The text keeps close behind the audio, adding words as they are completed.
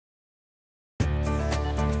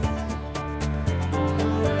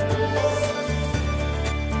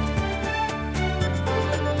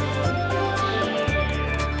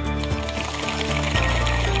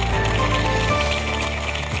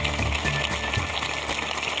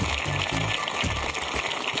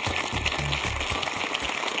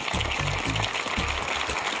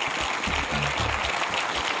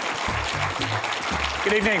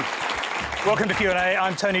Good evening. Welcome to Q&A.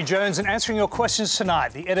 I'm Tony Jones, and answering your questions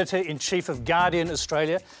tonight, the Editor-in-Chief of Guardian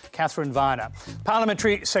Australia, Katharine.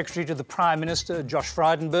 Parliamentary Secretary to the Prime Minister, Josh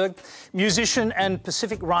Frydenberg. Musician and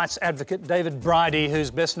Pacific rights advocate, David Bridie,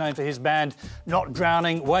 who's best known for his band Not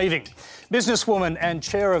Drowning Waving. Businesswoman and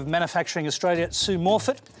Chair of Manufacturing Australia, Sue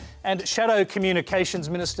Morphet. And Shadow Communications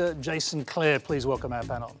Minister, Jason Clare. Please welcome our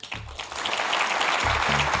panel.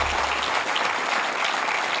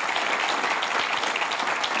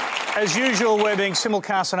 As usual, we're being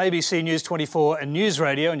simulcast on ABC News 24 and News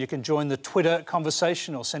Radio, and you can join the Twitter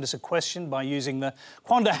conversation or send us a question by using the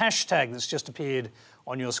Qantas hashtag that's just appeared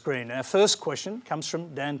on your screen. Our first question comes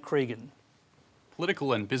from Dan Cregan.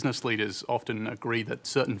 Political and business leaders often agree that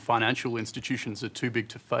certain financial institutions are too big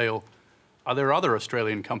to fail. Are there other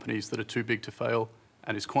Australian companies that are too big to fail,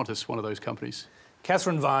 and is Qantas one of those companies?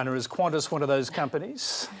 Katharine, is Qantas one of those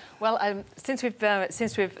companies? Well, since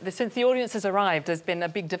the audience has arrived, there's been a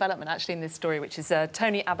big development actually in this story, which is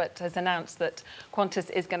Tony Abbott has announced that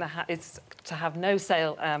Qantas is going to have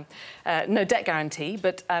no debt guarantee,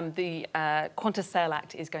 but the Qantas Sale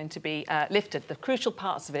Act is going to be lifted. The crucial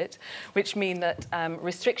parts of it, which mean that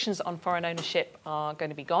restrictions on foreign ownership are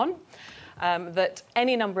going to be gone, that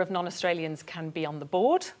any number of non-Australians can be on the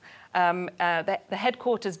board. The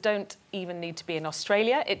headquarters don't even need to be in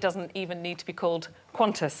Australia. It doesn't even need to be called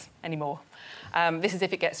Qantas anymore. This is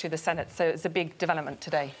if it gets through the Senate, so it's a big development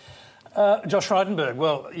today. Josh Frydenberg,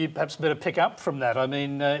 well, you perhaps better pick up from that. I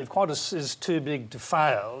mean, if Qantas is too big to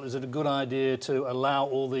fail, is it a good idea to allow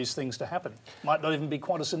all these things to happen? Might not even be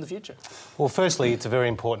Qantas in the future. Well, firstly, it's a very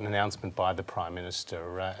important announcement by the Prime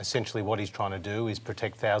Minister. Essentially, what he's trying to do is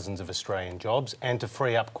protect thousands of Australian jobs and to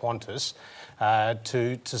free up Qantas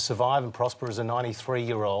to survive and prosper as a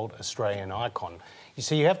 93-year-old Australian icon. You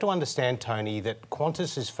see, you have to understand, Tony, that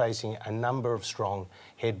Qantas is facing a number of strong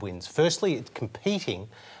headwinds. Firstly, it's competing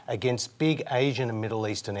against big Asian and Middle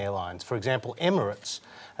Eastern airlines. For example, Emirates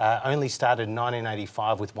only started in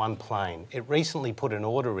 1985 with one plane. It recently put an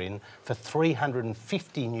order in for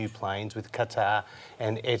 350 new planes with Qatar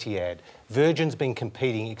and Etihad. Virgin's been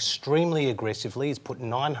competing extremely aggressively. It's put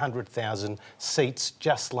 900,000 seats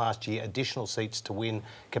just last year, additional seats to win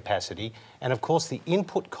capacity. And of course, the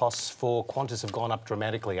input costs for Qantas have gone up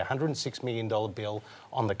dramatically, a $106 million bill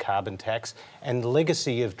on the carbon tax, and the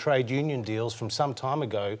legacy of trade union deals from some time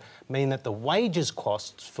ago mean that the wages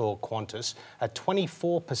costs for Qantas are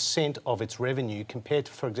 24% of its revenue compared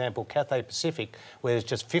to, for example, Cathay Pacific, where it's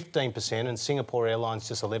just 15%, and Singapore Airlines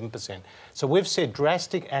just 11%. So we've said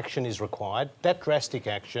drastic action is required. That drastic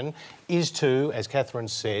action is to, as Katharine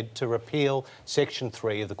said, to repeal Section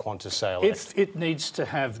 3 of the Qantas Sale Act. If it needs to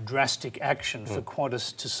have drastic action for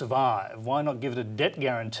Qantas to survive, why not give it a debt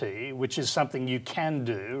guarantee, which is something you can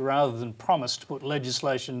do, rather than promise to put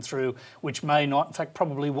legislation through which may not, in fact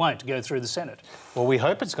probably won't, go through the Senate? Well, we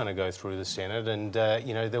hope it's going to go through the Senate, and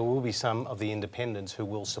you know, there will be some of the independents who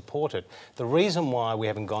will support it. The reason why we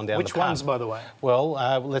haven't gone down Which ones, by the way? Well,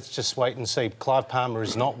 let's just wait and see. Clive Palmer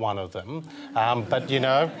is not one of them, but you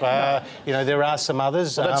know, there are some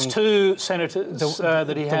others. Well, that's two senators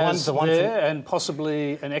that he has there, and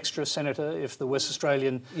possibly an extra senator if the West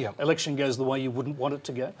Australian election goes the way you wouldn't want it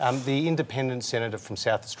to go. The independent senator from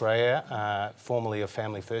South Australia, formerly of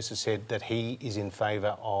Family First, has said that he is in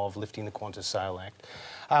favour of lifting the Qantas Sale Act.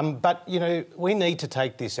 But, you know, we need to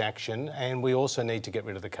take this action, and we also need to get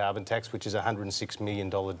rid of the carbon tax, which is a $106 million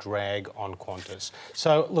drag on Qantas.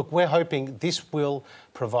 So, look, we're hoping this will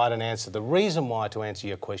provide an answer. The reason why, to answer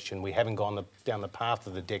your question, we haven't gone down the path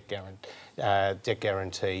of the debt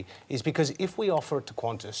guarantee is because if we offer it to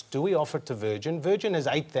Qantas, do we offer it to Virgin? Virgin has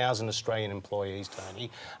 8,000 Australian employees, Tony.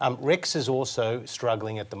 Rex is also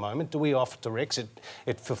struggling at the moment. Do we offer it to Rex?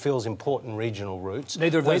 It fulfils important regional routes.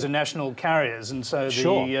 Neither of those are national carriers, and so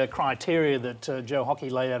the criteria that Joe Hockey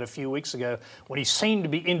laid out a few weeks ago, when he seemed to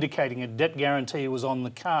be indicating a debt guarantee was on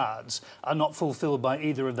the cards, are not fulfilled by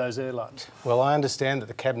either of those airlines. Well, I understand that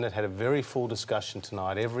the Cabinet had a very full discussion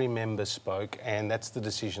tonight. Every member spoke, and that's the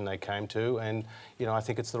decision they came to, and, you know, I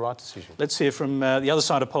think it's the right decision. Let's hear from the other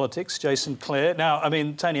side of politics, Jason Clare. Now, I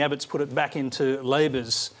mean, Tony Abbott's put it back into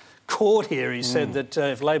Labor's court here. He said that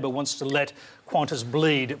if Labor wants to let Qantas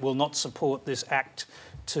bleed, it will not support this act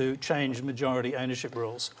to change majority ownership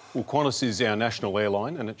rules. Well, Qantas is our national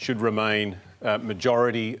airline and it should remain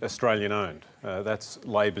majority Australian-owned. That's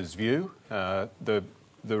Labor's view. The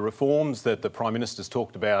reforms that the Prime Minister's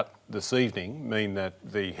talked about this evening mean that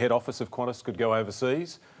the head office of Qantas could go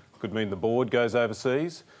overseas, could mean the board goes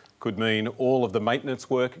overseas, could mean all of the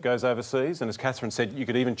maintenance work goes overseas, and as Katharine said, you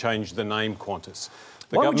could even change the name Qantas.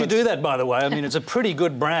 Why would you do that, by the way? I mean, it's a pretty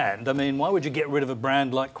good brand. I mean, why would you get rid of a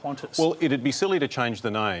brand like Qantas? Well, it'd be silly to change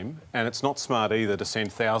the name, and it's not smart either to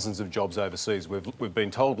send thousands of jobs overseas. We've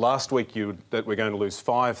been told last week that we're going to lose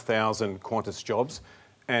 5,000 Qantas jobs,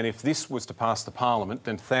 and if this was to pass the Parliament,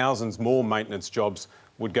 then thousands more maintenance jobs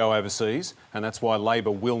would go overseas, and that's why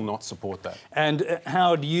Labor will not support that. And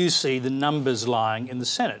how do you see the numbers lying in the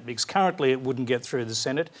Senate? Because currently it wouldn't get through the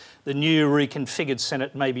Senate. The new reconfigured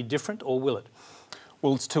Senate may be different, or will it?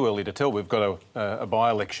 Well, it's too early to tell. We've got a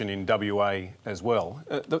by-election in WA as well.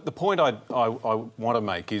 The point I want to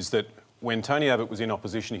make is that when Tony Abbott was in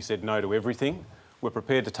opposition, he said no to everything. We're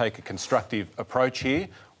prepared to take a constructive approach here.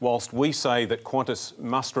 Whilst we say that Qantas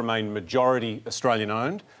must remain majority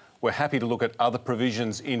Australian-owned, we're happy to look at other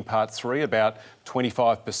provisions in Part 3 about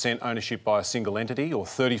 25% ownership by a single entity or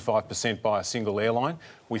 35% by a single airline.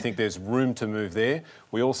 We think there's room to move there.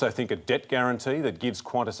 We also think a debt guarantee that gives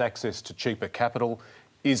Qantas access to cheaper capital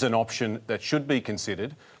is an option that should be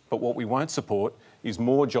considered. But what we won't support is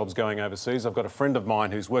more jobs going overseas. I've got a friend of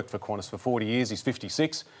mine who's worked for Qantas for 40 years. He's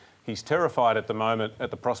 56. He's terrified at the moment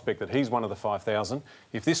at the prospect that he's one of the 5,000.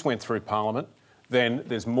 If this went through Parliament, then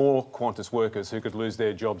there's more Qantas workers who could lose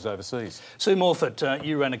their jobs overseas. Sue Morphet,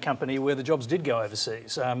 you ran a company where the jobs did go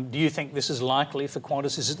overseas. Do you think this is likely for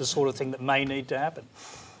Qantas? Is it the sort of thing that may need to happen?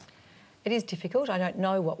 It is difficult. I don't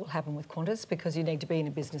know what will happen with Qantas because you need to be in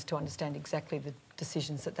a business to understand exactly the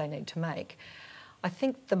decisions that they need to make. I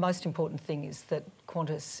think the most important thing is that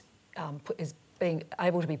Qantas is being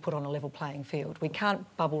able to be put on a level playing field. We can't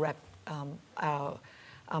bubble wrap our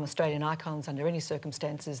Australian icons under any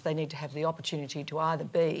circumstances. They need to have the opportunity to either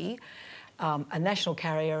be a national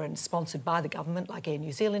carrier and sponsored by the government like Air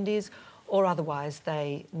New Zealand is, or otherwise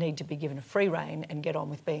they need to be given a free rein and get on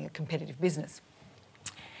with being a competitive business.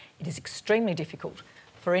 It is extremely difficult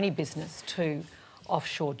for any business to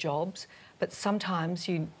offshore jobs, but sometimes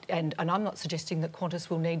and I'm not suggesting that Qantas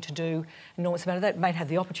will need to do an enormous amount of that. It may have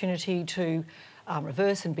the opportunity to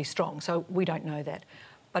reverse and be strong, so we don't know that.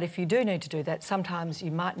 But if you do need to do that, sometimes you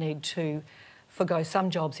might need to forgo some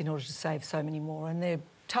jobs in order to save so many more, and they're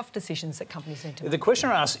tough decisions that companies need to make. The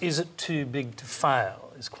questioner asks, is it too big to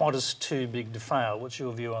fail? Is Qantas too big to fail? What's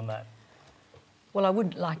your view on that? Well, I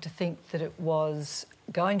wouldn't like to think that it was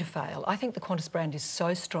going to fail. I think the Qantas brand is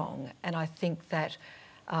so strong, and I think that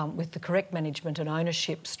with the correct management and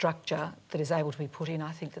ownership structure that is able to be put in,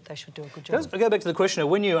 I think that they should do a good job. I'll go back to the questioner.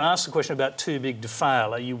 When you ask the question about too big to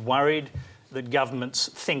fail, are you worried that governments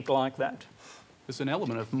think like that? There's an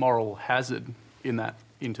element of moral hazard in that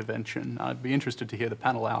intervention. I'd be interested to hear the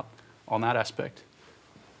panel out on that aspect.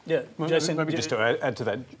 Yeah, Jason, maybe just to add to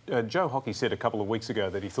that, Joe Hockey said a couple of weeks ago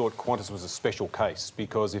that he thought Qantas was a special case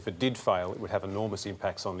because if it did fail, it would have enormous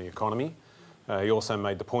impacts on the economy. He also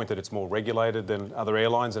made the point that it's more regulated than other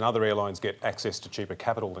airlines, and other airlines get access to cheaper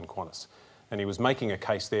capital than Qantas. And he was making a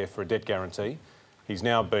case there for a debt guarantee. He's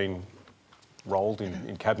now been rolled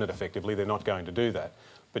in Cabinet effectively. They're not going to do that.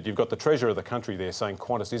 But you've got the Treasurer of the country there saying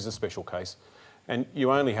Qantas is a special case, and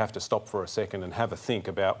you only have to stop for a second and have a think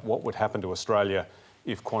about what would happen to Australia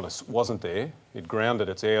if Qantas wasn't there. It grounded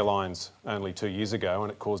its airlines only 2 years ago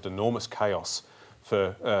and it caused enormous chaos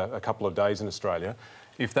for a couple of days in Australia.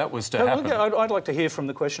 If that was to happen... I'd like to hear from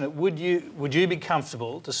the questioner. Would you be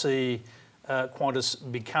comfortable to see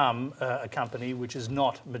Qantas become a company which is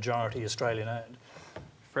not majority Australian-owned?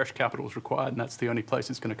 Fresh capital is required, and that's the only place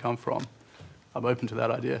it's going to come from. I'm open to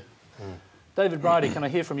that idea. David Bridie, can I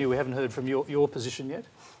hear from you? We haven't heard from your position yet.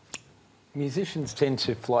 Musicians tend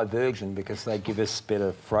to fly Virgin because they give us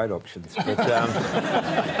better freight options. But,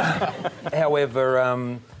 however,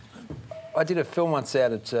 I did a film once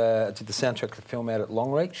out at, did the soundtrack of the film out at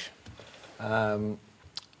Longreach, and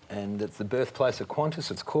it's the birthplace of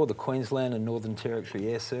Qantas. It's called the Queensland and Northern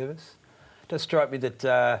Territory Air Service. It does strike me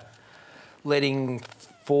that letting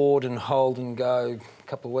Ford and Holden go a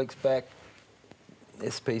couple of weeks back,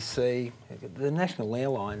 SPC, the national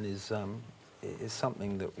airline is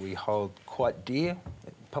something that we hold quite dear.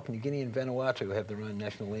 Papua New Guinea and Vanuatu have their own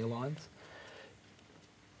national airlines.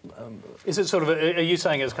 Is it sort of, are you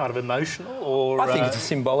saying it's kind of emotional, or...? I think it's a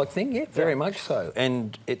symbolic thing, yeah, very much so.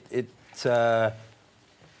 And if the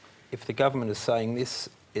government is saying this,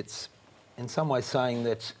 it's in some way saying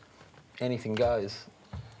that anything goes.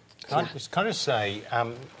 Can I just say,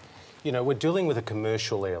 you know, we're dealing with a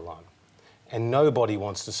commercial airline and nobody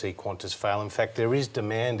wants to see Qantas fail. In fact, there is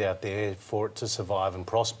demand out there for it to survive and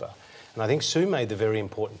prosper. And I think Sue made the very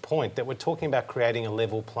important point that we're talking about creating a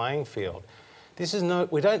level playing field. This is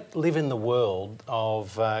we don't live in the world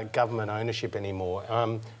of government ownership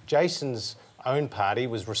anymore. Jason's own party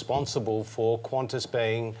was responsible for Qantas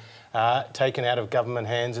being taken out of government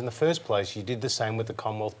hands in the first place. You did the same with the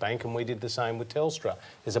Commonwealth Bank and we did the same with Telstra.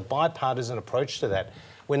 There's a bipartisan approach to that.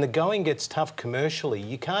 When the going gets tough commercially,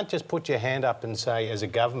 you can't just put your hand up and say, as a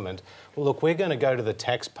government, well, look, we're going to go to the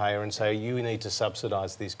taxpayer and say, you need to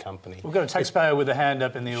subsidise this company. We've got a taxpayer with a hand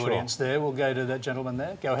up in the audience there. We'll go to that gentleman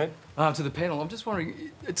there. Go ahead. To the panel, I'm just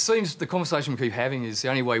wondering, it seems the conversation we keep having is the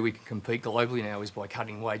only way we can compete globally now is by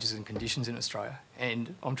cutting wages and conditions in Australia.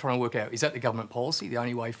 And I'm trying to work out, is that the government policy? The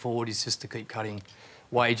only way forward is just to keep cutting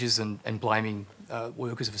wages and blaming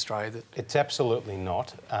workers of Australia? It's absolutely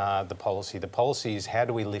not the policy. The policy is how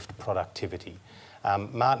do we lift productivity?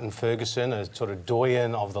 Martin Ferguson, a sort of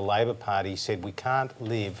doyen of the Labor Party, said we can't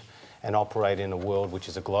live and operate in a world which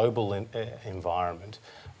is a global environment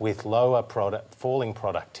with falling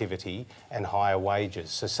productivity and higher wages.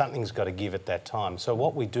 So something's got to give at that time. So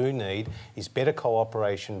what we do need is better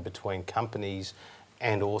cooperation between companies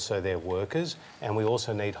and also their workers, and we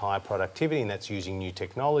also need higher productivity, and that's using new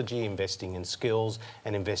technology, investing in skills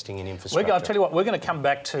and investing in infrastructure. I'll tell you what, we're going to come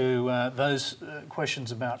back to those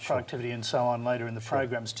questions about productivity and so on later in the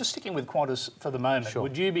programs. Just sticking with Qantas for the moment,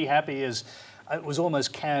 would you be happy, as it was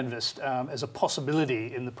almost canvassed as a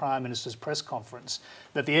possibility in the Prime Minister's press conference,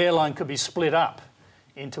 that the airline could be split up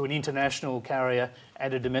into an international carrier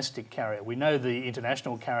and a domestic carrier? We know the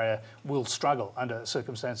international carrier will struggle under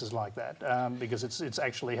circumstances like that because it's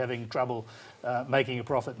actually having trouble making a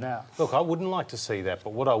profit now. Look, I wouldn't like to see that,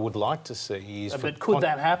 but what I would like to see is... But could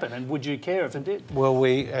that happen, and would you care if it did? Well,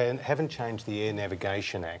 we haven't changed the Air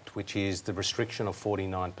Navigation Act, which is the restriction of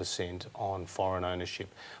 49% on foreign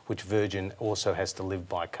ownership, which Virgin also has to live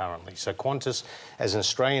by currently. So Qantas, as an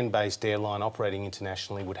Australian-based airline operating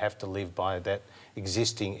internationally, would have to live by that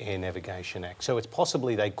existing Air Navigation Act. So it's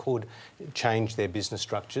possibly they could change their business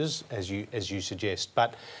structures, as you suggest.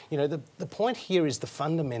 But, you know, the point here is the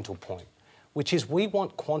fundamental point, which is we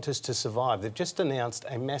want Qantas to survive. They've just announced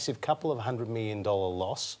a massive couple of $100 million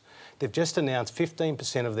loss. They've just announced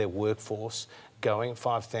 15% of their workforce going,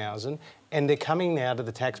 5,000, and they're coming now to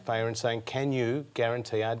the taxpayer and saying, can you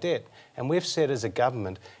guarantee our debt? And we've said as a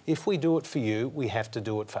government, if we do it for you, we have to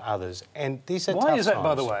do it for others. And these are tough times. Why is that,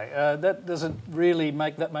 by the way? That doesn't really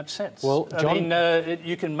make that much sense. Well, John, I mean,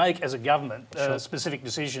 you can make, as a government, specific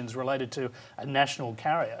decisions related to a national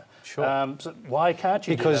carrier. Sure. So why can't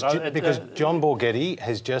you do that? Because John Borghetti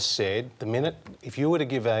has just said, the minute, if you were to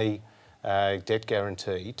give a debt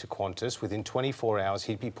guarantee to Qantas, within 24 hours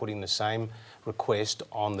he'd be putting the same request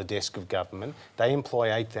on the desk of government. They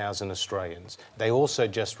employ 8,000 Australians. They also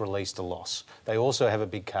just released a loss. They also have a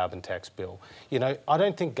big carbon tax bill. You know, I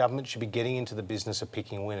don't think government should be getting into the business of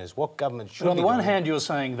picking winners. What government should be doing... But on the one hand, you're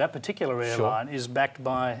saying that particular airline is backed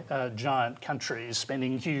by giant countries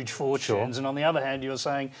spending huge fortunes, and on the other hand, you're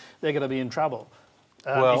saying they're going to be in trouble.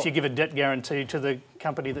 If you give a debt guarantee to the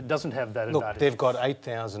company that doesn't have that advantage. Look, they've got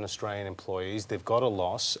 8,000 Australian employees, they've got a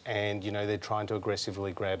loss, and, you know, they're trying to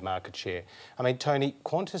aggressively grab market share. I mean, Tony,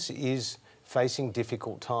 Qantas is facing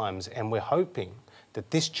difficult times, and we're hoping that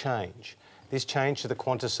this change to the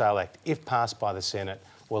Qantas Sale Act, if passed by the Senate,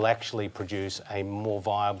 will actually produce a more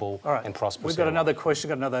viable and prosperous We've got another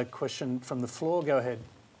question from the floor. Go ahead.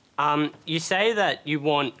 You say that you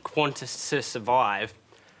want Qantas to survive,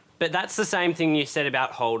 but that's the same thing you said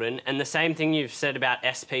about Holden, and the same thing you've said about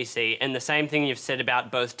SPC, and the same thing you've said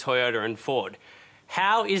about both Toyota and Ford.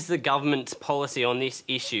 How is the government's policy on this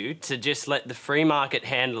issue to just let the free market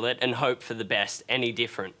handle it and hope for the best any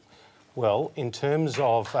different? Well, in terms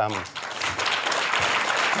of... well,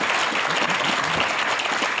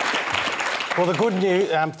 the good news...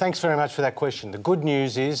 thanks very much for that question. The good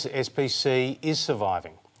news is SPC is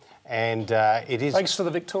surviving. And it is... Thanks to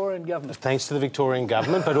the Victorian government. Thanks to the Victorian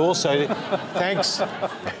government, but also thanks...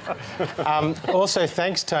 also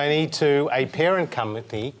thanks, Tony, to a parent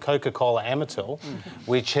company, Coca-Cola Amatil,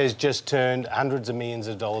 which has just turned hundreds of millions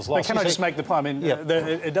of dollars loss. But can I just make the point? I mean,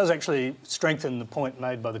 it does actually strengthen the point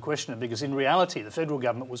made by the questioner, because in reality, the federal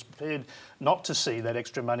government was prepared not to see that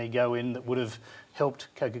extra money go in that would have helped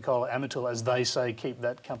Coca-Cola Amatil, as they say, keep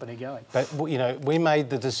that company going. But, you know, we made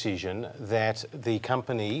the decision that the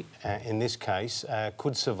company, in this case,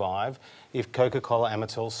 could survive if Coca-Cola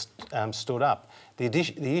Amatil stood up.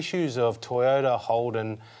 The issues of Toyota,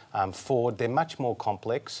 Holden, Ford, they're much more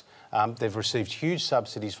complex. They've received huge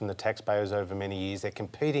subsidies from the taxpayers over many years. They're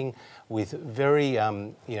competing with very,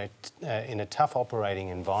 in a tough operating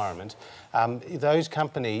environment. Those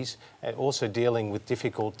companies are also dealing with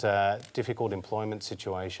difficult employment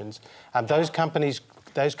situations. Those companies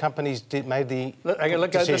made the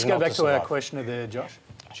Let's decision go back to to our survive. questioner there, Josh.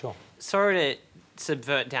 Sure. Sorry to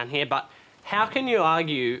subvert down here, but how can you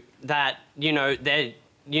argue that, they're,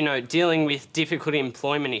 dealing with difficult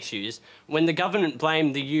employment issues when the government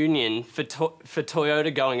blamed the union for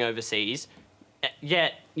Toyota going overseas,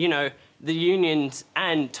 yet, the unions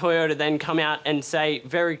and Toyota then come out and say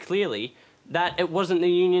very clearly that it wasn't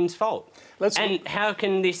the union's fault. And how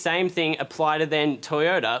can this same thing apply to then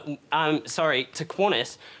Toyota, to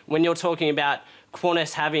Qantas, when you're talking about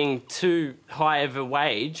Qantas having too high of a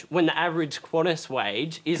wage when the average Qantas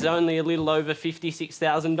wage is only a little over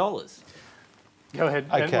 $56,000? Go ahead.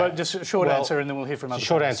 Okay. Well, just a short answer and then we'll hear from other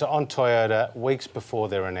Short panelists. answer. On Toyota, weeks before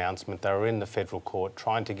their announcement, they were in the federal court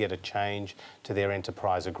trying to get a change to their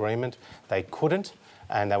enterprise agreement. They couldn't,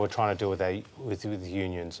 and they were trying to do it with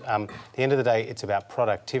unions. At the end of the day, it's about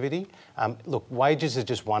productivity. Look, wages are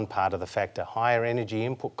just one part of the factor. Higher energy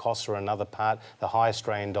input costs are another part. The high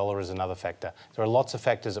Australian dollar is another factor. There are lots of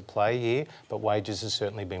factors at play here, but wages has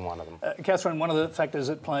certainly been one of them. Katharine, one of the factors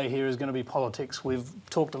at play here is going to be politics. We've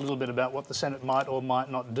talked a little bit about what the Senate might or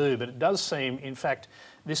might not do, but it does seem, in fact,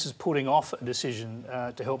 this is putting off a decision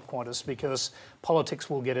to help Qantas because politics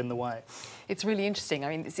will get in the way. It's really interesting. I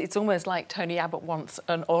mean, it's almost like Tony Abbott wants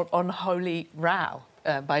an unholy row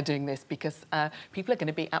by doing this because people are going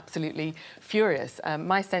to be absolutely furious.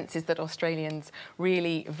 My sense is that Australians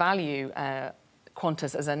really value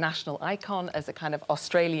Qantas as a national icon, as a kind of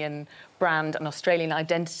Australian brand, an Australian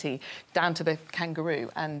identity, down to the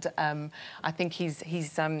kangaroo. And I think he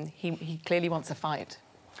clearly wants a fight.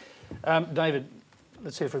 David,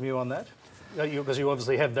 let's hear from you on that, because you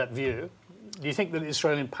obviously have that view. Do you think that the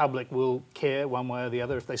Australian public will care one way or the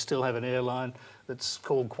other if they still have an airline that's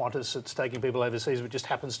called Qantas, that's taking people overseas, but just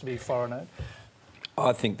happens to be foreign-owned?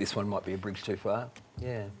 I think this one might be a bridge too far,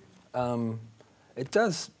 yeah. It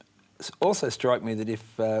does also strike me that if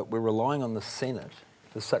we're relying on the Senate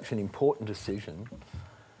for such an important decision,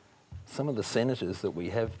 some of the senators that we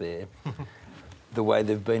have there, the way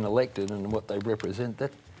they've been elected and what they represent,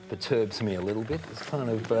 that perturbs me a little bit. There's kind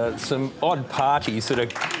of some odd parties that are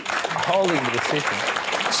holding the decision.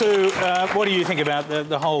 So what do you think about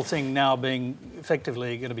the whole thing now being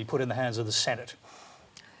effectively going to be put in the hands of the Senate?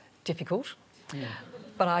 Difficult. Yeah.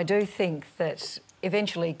 But I do think that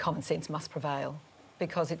eventually common sense must prevail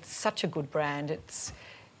because it's such a good brand. It's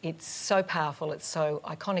so powerful. It's so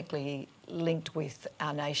iconically linked with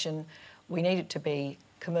our nation. We need it to be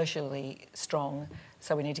commercially strong,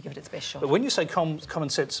 so we need to give it its best shot. But when you say common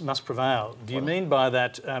sense must prevail, do you mean by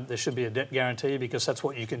that there should be a debt guarantee because that's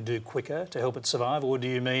what you can do quicker to help it survive, or do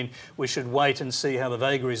you mean we should wait and see how the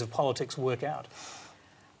vagaries of politics work out?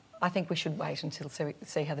 I think we should wait until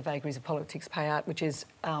see how the vagaries of politics play out, which is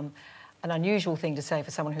an unusual thing to say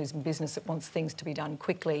for someone who's in business that wants things to be done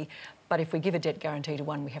quickly. But if we give a debt guarantee to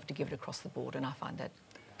one, we have to give it across the board, and I find that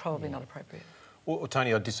probably not appropriate. Well,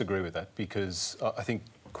 Tony, I disagree with that because I think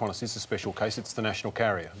Qantas is a special case. It's the national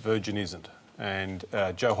carrier. Virgin isn't. And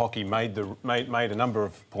Joe Hockey made a number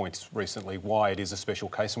of points recently why it is a special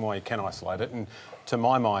case and why you can isolate it. And to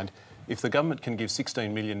my mind, if the government can give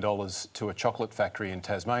 $16 million to a chocolate factory in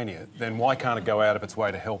Tasmania, then why can't it go out of its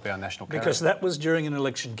way to help our national carrier? Because that was during an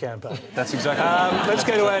election campaign. That's exactly right. Let's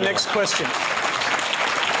go to our next question.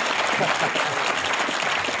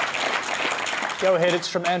 Go ahead, it's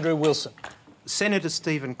from Andrew Wilson. Senator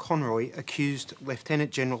Stephen Conroy accused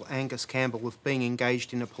Lieutenant General Angus Campbell of being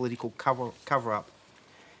engaged in a political cover-up.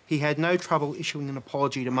 He had no trouble issuing an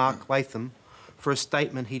apology to Mark Latham for a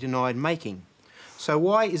statement he denied making. So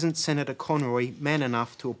why isn't Senator Conroy man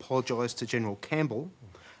enough to apologise to General Campbell,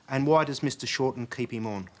 and why does Mr Shorten keep him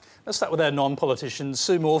on? Let's start with our non-politicians.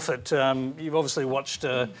 Sue Morphet, you've obviously watched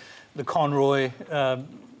the Conroy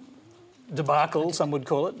debacle, some would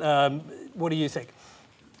call it. What do you think?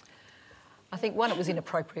 I think, one, it was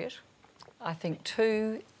inappropriate. I think,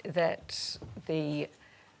 two, that the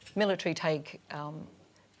military take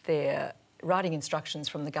their writing instructions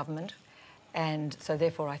from the government, and so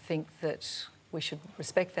therefore I think that we should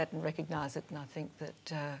respect that and recognise it, and I think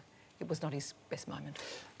that it was not his best moment.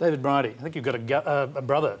 David Bridie, I think you've got a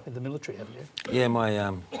brother in the military, haven't you? Yeah,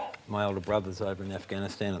 my older brother's over in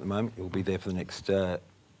Afghanistan at the moment. He'll be there for the next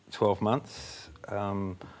 12 months.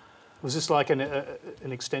 Was this like an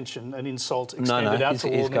extension, an insult extended out to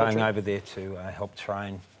all he's going military? over there to help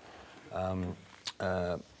train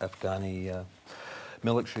Afghani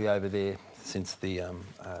military over there since the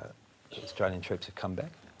Australian troops have come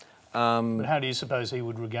back. But how do you suppose he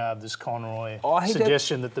would regard this Conroy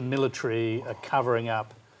suggestion that the military are covering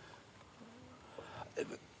up?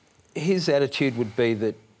 His attitude would be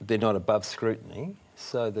that they're not above scrutiny,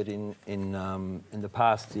 so that in the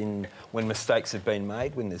past, when mistakes have been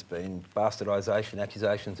made, when there's been bastardisation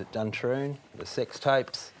accusations at Duntroon, the sex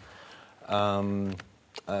tapes,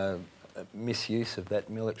 misuse of that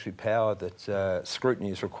military power that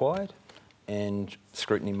scrutiny is required, and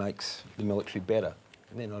scrutiny makes the military better.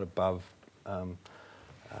 And they're not above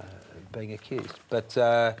being accused. But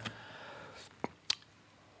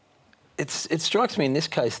it strikes me in this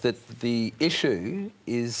case that the issue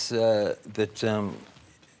is that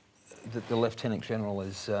the Lieutenant General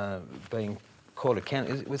is being called account.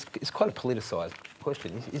 It's quite a politicised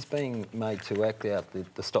question. He's being made to act out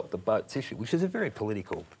the Stop the Boats issue, which is a very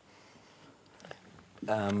political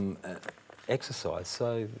exercise.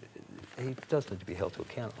 So he does need to be held to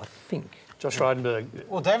account, I think. Josh Frydenberg.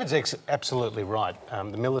 Well, David's absolutely right.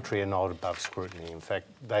 The military are not above scrutiny. In fact,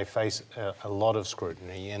 they face a lot of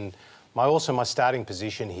scrutiny. And my starting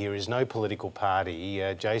position here is no political party,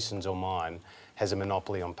 Jason's or mine, has a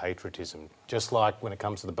monopoly on patriotism. Just like when it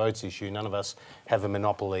comes to the boats issue, none of us have a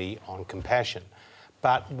monopoly on compassion.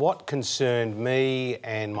 But what concerned me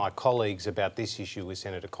and my colleagues about this issue with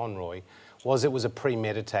Senator Conroy was it was a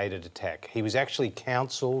premeditated attack. He was actually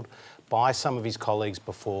counselled by some of his colleagues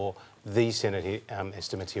before the Senate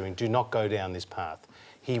estimates hearing, do not go down this path.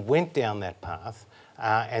 He went down that path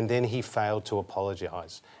and then he failed to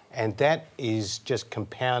apologise. And that is just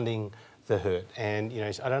compounding the hurt. And, you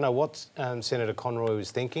know, I don't know what Senator Conroy was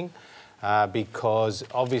thinking because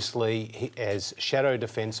obviously he, as Shadow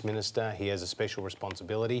Defence Minister, he has a special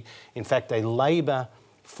responsibility. In fact, a Labor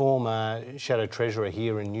former Shadow Treasurer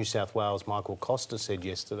here in New South Wales, Michael Costa, said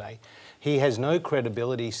yesterday, he has no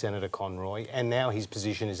credibility, Senator Conroy, and now his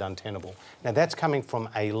position is untenable. Now, that's coming from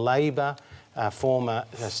a Labor former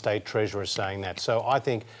State Treasurer saying that. So I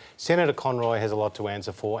think Senator Conroy has a lot to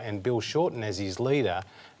answer for, and Bill Shorten, as his leader,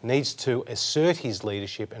 needs to assert his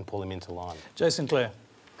leadership and pull him into line. Jason Clare.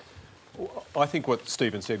 I think what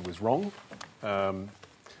Stephen said was wrong.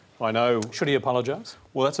 I know... Should he apologise?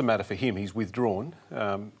 Well, that's a matter for him. He's withdrawn.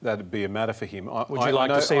 That'd be a matter for him. Would you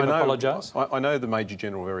like to see him apologise? I know the Major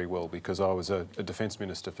General very well because I was a Defence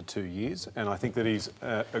Minister for 2 years, and I think that he's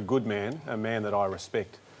a good man, a man that I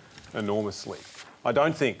respect enormously. I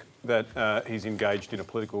don't think that he's engaged in a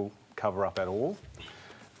political cover-up at all.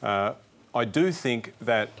 I do think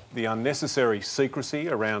that the unnecessary secrecy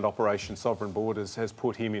around Operation Sovereign Borders has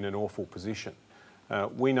put him in an awful position.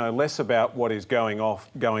 We know less about what is going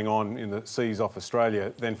on in the seas off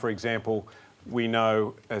Australia than, for example, we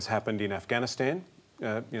know has happened in Afghanistan.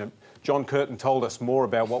 You know, John Curtin told us more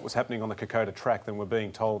about what was happening on the Kokoda Track than we're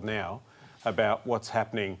being told now about what's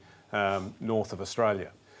happening north of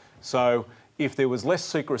Australia. So if there was less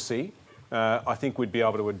secrecy, I think we'd be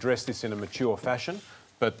able to address this in a mature fashion,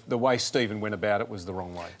 but the way Stephen went about it was the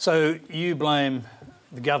wrong way. So you blame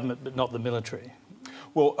the government but not the military?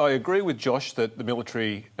 Well, I agree with Josh that the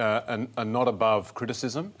military are not above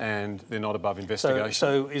criticism and they're not above investigation.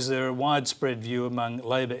 So is there a widespread view among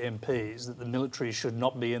Labor MPs that the military should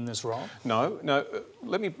not be in this role? No.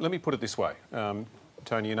 Let me put it this way.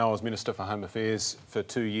 Tony, you know, I was Minister for Home Affairs for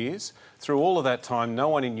 2 years. Through all of that time, no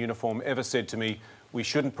one in uniform ever said to me, we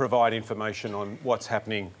shouldn't provide information on what's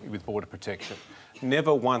happening with border protection.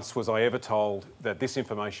 Never once was I ever told that this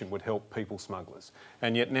information would help people smugglers.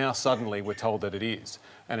 And yet now suddenly we're told that it is.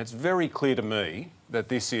 And it's very clear to me that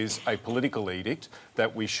this is a political edict,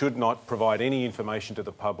 that we should not provide any information to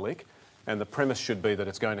the public, and the premise should be that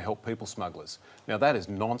it's going to help people smugglers. Now that is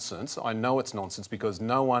nonsense. I know it's nonsense because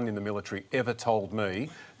no one in the military ever told me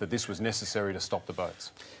that this was necessary to stop the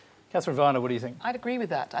boats. Katharine Viner, what do you think? I'd agree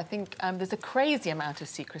with that. I think there's a crazy amount of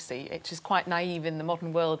secrecy, which is quite naive in the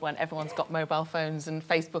modern world when everyone's got mobile phones and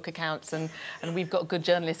Facebook accounts and we've got good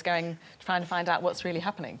journalists trying to find out what's really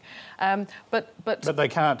happening. But they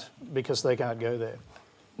can't, because they can't go there.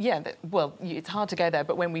 Yeah, well, it's hard to go there,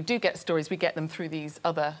 but when we do get stories, we get them through these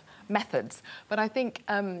other methods. But I think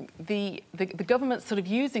the government's sort of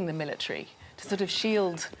using the military to sort of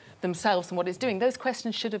shield themselves and what it's doing. Those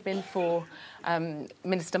questions should have been for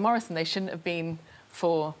Minister Morrison. They shouldn't have been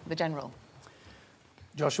for the General.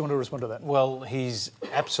 Josh, you want to respond to that? Well, he's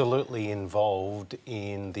absolutely involved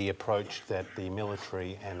in the approach that the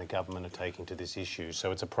military and the government are taking to this issue.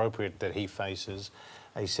 So it's appropriate that he faces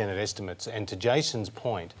a Senate estimates. And to Jason's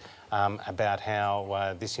point about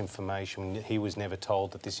how this information, he was never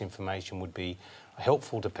told that this information would be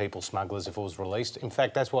helpful to people smugglers if it was released. In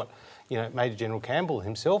fact, that's what Major General Campbell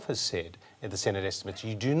himself has said at the Senate estimates.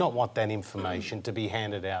 You do not want that information to be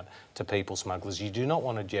handed out to people smugglers. You do not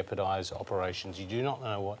want to jeopardise operations. You do not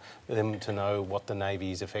know them to know what the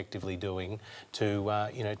Navy is effectively doing to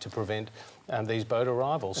to prevent these boat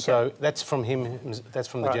arrivals. Okay. So that's from him. That's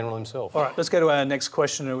from the General himself. All right, let's go to our next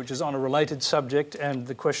questioner, which is on a related subject, and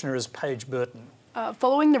the questioner is Paige Burton.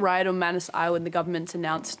 Following the raid on Manus Island, the government's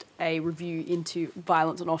announced a review into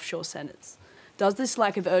violence on offshore centres. Does this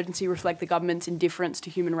lack of urgency reflect the government's indifference to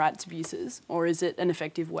human rights abuses, or is it an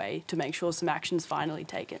effective way to make sure some action's finally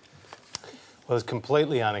taken? Well, it's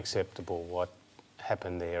completely unacceptable what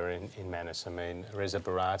happened there in Manus. I mean, Reza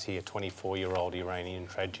Barati, a 24-year-old Iranian,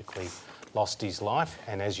 tragically lost his life,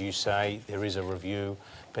 and as you say, there is a review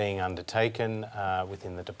being undertaken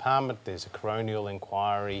within the department. There's a coronial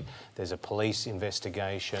inquiry, there's a police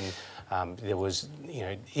investigation. There was,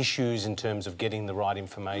 issues in terms of getting the right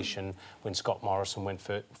information when Scott Morrison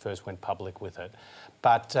first went public with it.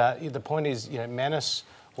 But the point is, Manus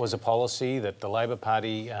was a policy that the Labor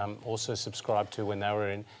Party also subscribed to when they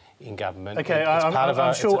were in government. Okay,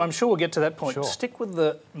 I'm sure we'll get to that point. Sure. Stick with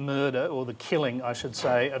the murder, or the killing, I should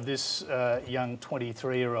say, of this young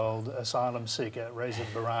 23-year-old asylum seeker, Reza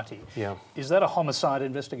Barati. Yeah. Is that a homicide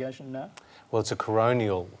investigation now? Well, it's a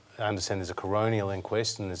coronial. I understand there's a coronial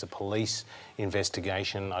inquest and there's a police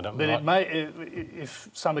investigation. But it may, if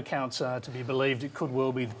some accounts are to be believed, it could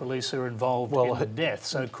well be the police who are involved in the death.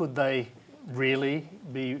 So could they really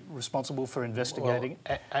be responsible for investigating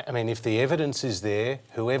it? I mean, if the evidence is there,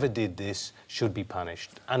 whoever did this should be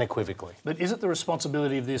punished, unequivocally. But is it the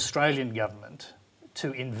responsibility of the Australian government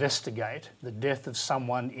to investigate the death of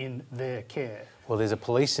someone in their care? Well, there's a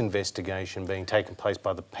police investigation being taken place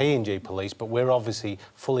by the PNG police, but we're obviously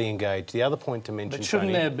fully engaged. The other point to mention, but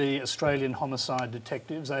shouldn't there be Australian homicide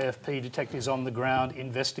detectives, AFP detectives on the ground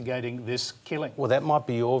investigating this killing? Well, that might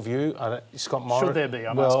be your view. Scott Morrison. Should there be?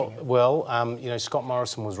 I'm asking you. Well, Scott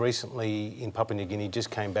Morrison was recently in Papua New Guinea,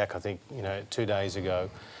 just came back, I think, 2 days ago.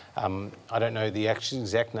 I don't know the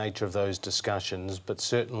exact nature of those discussions, but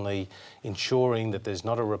certainly ensuring that there's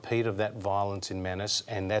not a repeat of that violence in Manus,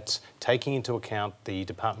 and that's taking into account the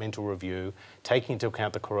departmental review, taking into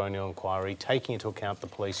account the coronial inquiry, taking into account the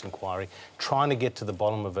police inquiry, trying to get to the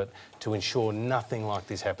bottom of it to ensure nothing like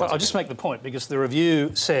this happens. Well, I'll just make the point, because the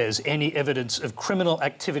review says any evidence of criminal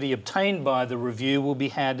activity obtained by the review will be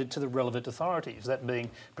handed to the relevant authorities, that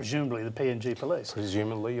being presumably the PNG police.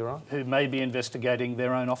 Presumably, you're right. Who may be investigating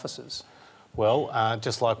their own officers. Well,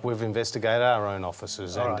 just like we've investigated our own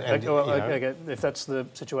officers. Okay, if that's the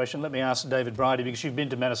situation, let me ask David Bridie, because you've been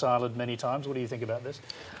to Manus Island many times. What do you think about this?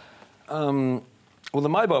 Well, the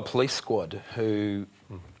mobile police squad, who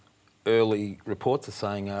early reports are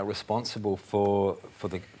saying are responsible for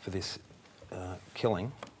this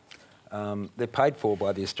killing, they're paid for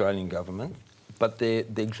by the Australian government, but their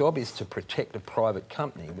job is to protect a private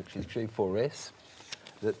company, which is G4S,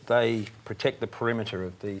 that they protect the perimeter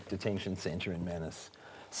of the detention centre in Manus.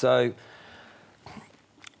 So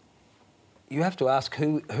you have to ask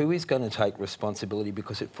who is going to take responsibility,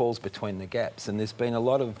 because it falls between the gaps. And there's been a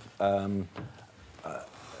lot of,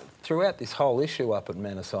 throughout this whole issue up at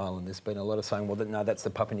Manus Island, there's been a lot of saying, well, no, that's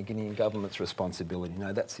the Papua New Guinean government's responsibility.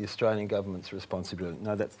 No, that's the Australian government's responsibility.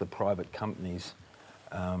 No, that's the private company's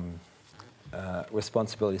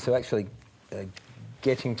responsibility. So actually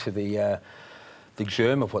getting to the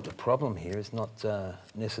germ of what the problem here is not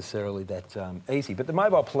necessarily that easy. But the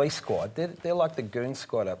mobile police squad, they're like the goon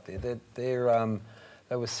squad up there. They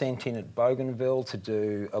were sent in at Bougainville to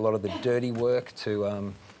do a lot of the dirty work,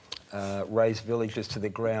 to raise villages to the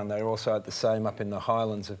ground. They're also at the same up in the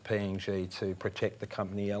highlands of PNG to protect the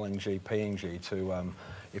company LNG PNG, to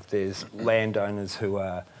if there's landowners who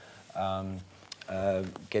are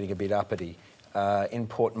getting a bit uppity. In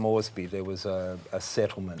Port Moresby, there was a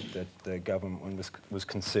settlement that the government was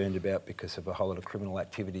concerned about because of a whole lot of criminal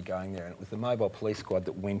activity going there. And it was the mobile police squad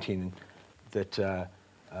that went in that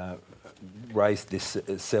raised this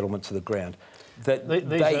settlement to the ground.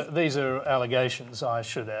 These are allegations, I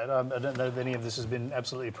should add. I don't know if any of this has been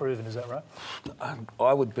absolutely proven, is that right?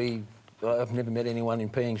 I've never met anyone in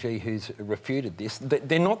PNG who's refuted this.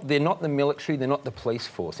 They're not the military, they're not the police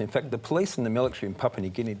force. In fact, the police and the military in Papua New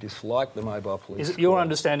Guinea dislike the mobile police. Is it your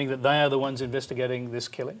understanding that they are the ones investigating this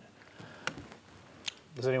killing?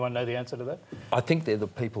 Does anyone know the answer to that? I think they're the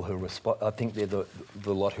people who I think they're the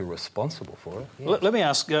lot who are responsible for it. Yeah. Let me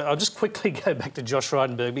ask, I'll just quickly go back to Josh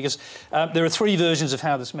Frydenberg, because there are three versions of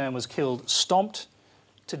how this man was killed. Stomped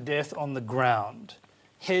to death on the ground,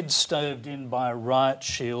 head stoved in by a riot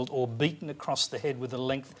shield, or beaten across the head with a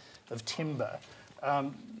length of timber.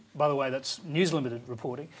 By the way, that's News Limited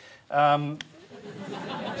reporting. No,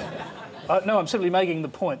 I'm simply making the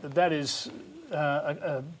point that that is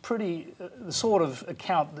a pretty, the sort of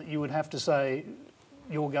account that you would have to say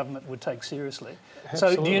your government would take seriously.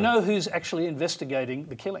 Absolutely. So do you know who's actually investigating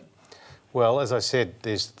the killing? Well, as I said,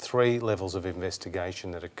 there's 3 levels of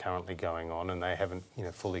investigation that are currently going on, and they haven't,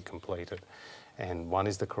 fully completed. And one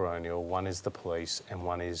is the coronial, one is the police, and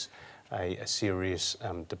one is a serious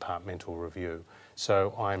departmental review.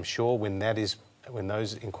 So I'm sure when that is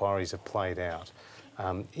those inquiries have played out,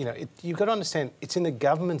 you know, you've got to understand it's in the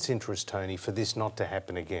government's interest, Tony, for this not to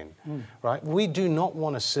happen again, right? We do not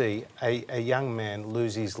want to see a young man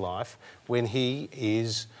lose his life when he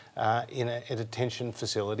is in a detention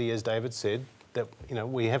facility, as David said, that, you know,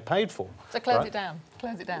 we have paid for. So close right? it down.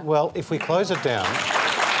 Close it down. Well, if we close it down...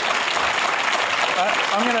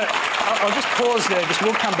 I'll just pause there because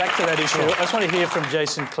we'll come back to that issue. I just want to hear from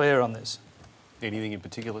Jason Clare on this. Anything in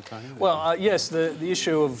particular, Tony? Well, yes, the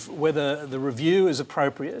issue of whether the review is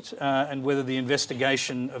appropriate and whether the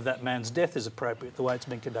investigation of that man's death is appropriate, the way it's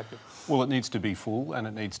been conducted. Well, it needs to be full and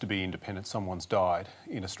it needs to be independent. Someone's died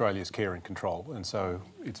in Australia's care and control, and so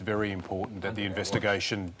it's very important that the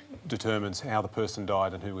investigation determines how the person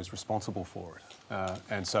died and who was responsible for it.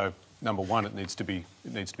 And so, number one, it needs to be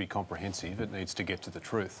comprehensive. It needs to get to the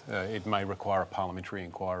truth. It may require a parliamentary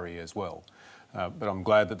inquiry as well. But I'm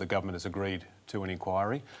glad that the government has agreed to an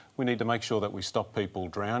inquiry. We need to make sure that we stop people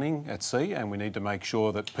drowning at sea, and we need to make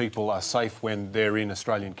sure that people are safe when they're in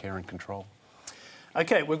Australian care and control.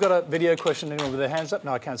 OK, we've got a video question. Anyone with their hands up?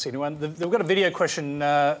 No, I can't see anyone. We've got a video question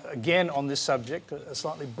again on this subject, a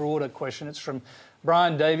slightly broader question. It's from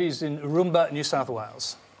Brian Davies in Uroomba, New South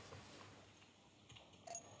Wales.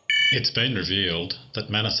 It's been revealed that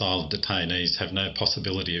Manus Island detainees have no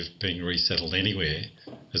possibility of being resettled anywhere,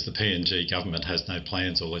 as the PNG government has no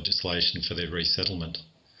plans or legislation for their resettlement.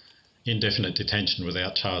 Indefinite detention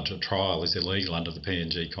without charge or trial is illegal under the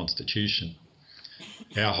PNG Constitution.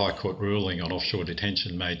 Our High Court ruling on offshore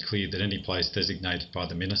detention made clear that any place designated by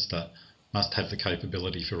the Minister must have the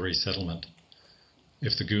capability for resettlement.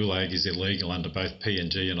 If the Gulag is illegal under both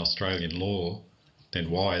PNG and Australian law, then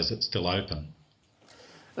why is it still open?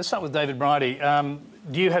 Let's start with David Bridie.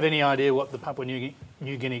 Do you have any idea what the Papua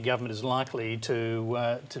New Guinea government is likely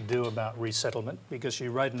to do about resettlement? Because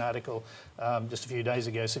you wrote an article just a few days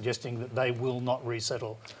ago suggesting that they will not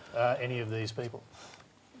resettle any of these people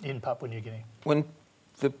in Papua New Guinea. When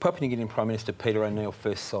the Papua New Guinean Prime Minister Peter O'Neill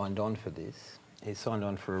first signed on for this, he signed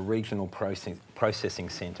on for a regional processing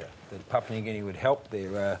centre that Papua New Guinea would help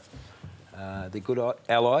their good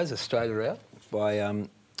allies, Australia, out by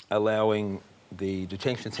allowing the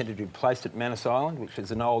detention centre to be placed at Manus Island, which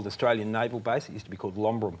is an old Australian naval base. It used to be called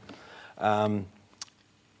Lombrum.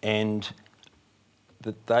 And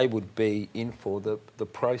that they would be in for the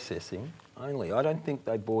processing only. I don't think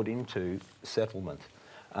they bought into settlement.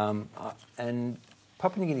 And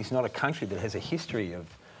Papua New Guinea is not a country that has a history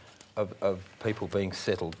of people being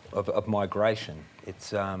settled, of migration.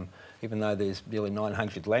 It's, even though there's nearly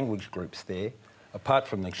 900 language groups there, apart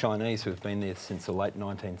from the Chinese who have been there since the late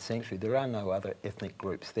 19th century, there are no other ethnic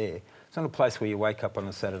groups there. It's not a place where you wake up on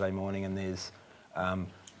a Saturday morning and there's,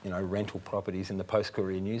 you know, rental properties in the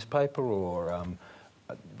Post-Courier newspaper, or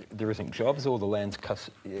there isn't jobs. All the land's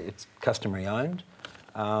it's customary owned.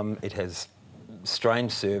 It has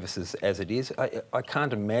strange services as it is. I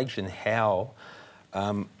can't imagine how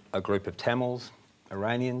a group of Tamils,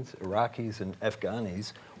 Iranians, Iraqis and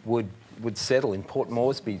Afghanis would settle in Port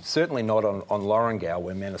Moresby, certainly not on Lorengau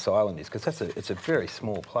where Manus Island is, because it's a very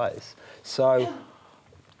small place. So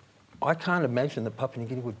I can't imagine that Papua New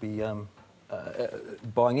Guinea would be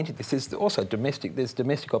buying into this. There's also there's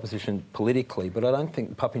domestic opposition politically, but I don't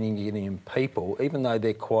think Papua New Guinean people, even though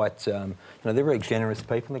they're quite, you know, they're very generous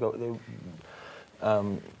people, they're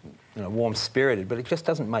you know, warm-spirited, but it just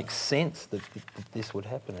doesn't make sense that this would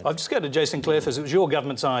happen. I'll just go to Jason Clare first. It was your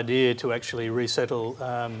government's idea to actually resettle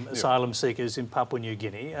asylum seekers in Papua New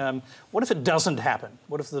Guinea. What if it doesn't happen?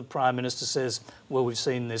 What if the Prime Minister says, well, we've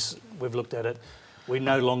seen this, we've looked at it, we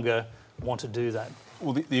no longer want to do that?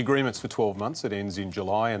 Well, the agreement's for 12 months. It ends in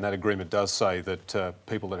July, and that agreement does say that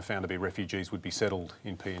people that are found to be refugees would be settled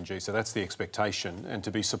in PNG. So that's the expectation, and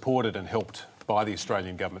to be supported and helped by the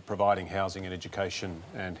Australian government, providing housing and education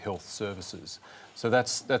and health services. So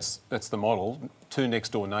that's the model. Two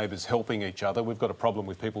next-door neighbours helping each other. We've got a problem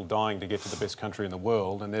with people dying to get to the best country in the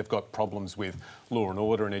world, and they've got problems with law and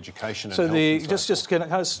order and education and health. So just can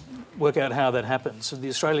I work out how that happens? So the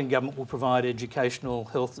Australian government will provide educational,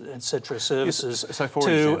 health, etc. services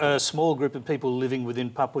to a small group of people living within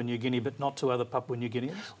Papua New Guinea, but not to other Papua New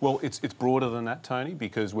Guineans? Well, it's broader than that, Tony,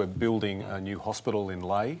 because we're building a new hospital in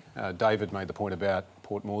Lae. David made the point about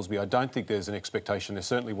Port Moresby. I don't think there's an expectation, there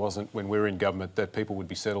certainly wasn't when we were in government, that people would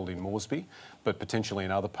be settled in Moresby, but potentially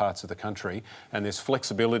in other parts of the country. And there's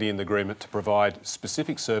flexibility in the agreement to provide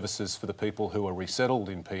specific services for the people who are resettled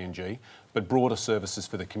in PNG, but broader services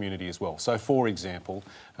for the community as well. So, for example,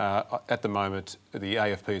 at the moment, the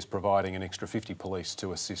AFP is providing an extra 50 police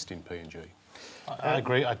to assist in PNG. I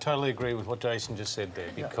agree. I totally agree with what Jason just said there,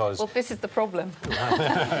 because... Well, this is the problem.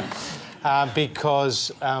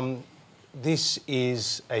 Because this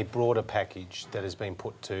is a broader package that has been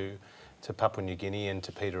put to Papua New Guinea and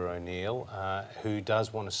to Peter O'Neill, who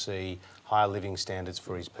does want to see higher living standards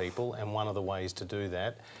for his people, and one of the ways to do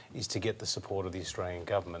that is to get the support of the Australian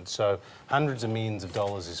government. So hundreds of millions of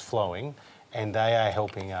dollars is flowing, and they are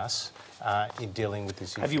helping us in dealing with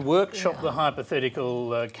this issue. Have you workshopped the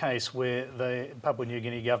hypothetical case where the Papua New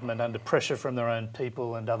Guinea government, under pressure from their own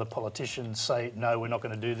people and other politicians, say, no, we're not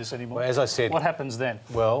going to do this anymore? Well, as I said... What happens then?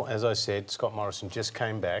 Well, as I said, Scott Morrison just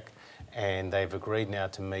came back, and they've agreed now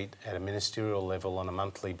to meet at a ministerial level on a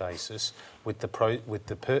monthly basis with the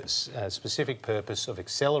specific purpose of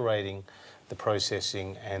accelerating the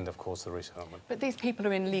processing and, of course, the resettlement. But these people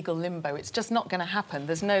are in legal limbo. It's just not going to happen.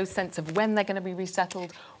 There's no sense of when they're going to be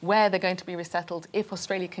resettled, where they're going to be resettled, if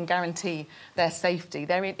Australia can guarantee their safety.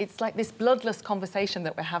 It's like this bloodless conversation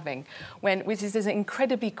that we're having, which is an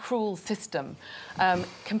incredibly cruel system,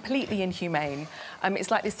 completely inhumane.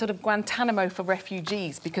 It's like this sort of Guantanamo for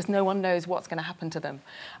refugees because no one knows what's going to happen to them.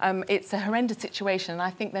 It's a horrendous situation, and I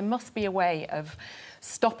think there must be a way of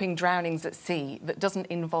stopping drownings at sea that doesn't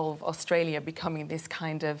involve Australia becoming this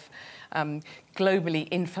kind of globally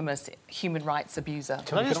infamous human rights abuser.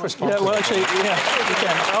 Can I just respond? Yeah, well, actually, yeah, you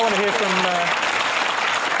can. I want to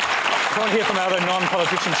hear from our other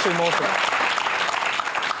non-politician, Sue Morphet.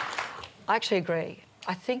 I actually agree.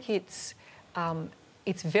 I think it's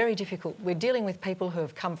very difficult. We're dealing with people who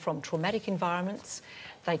have come from traumatic environments.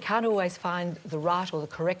 They can't always find the right or the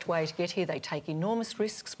correct way to get here. They take enormous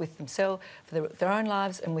risks with themselves, for their own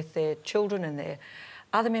lives and with their children and their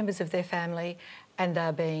other members of their family, and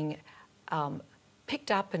they're being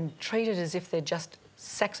picked up and treated as if they're just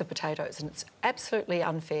sacks of potatoes, and it's absolutely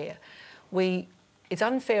unfair. It's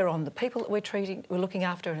unfair on the people that we're looking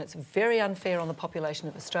after, and it's very unfair on the population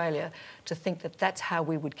of Australia to think that that's how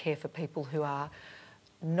we would care for people who are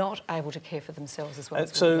not able to care for themselves as well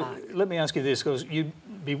as we would like. Let me ask you this, because you'd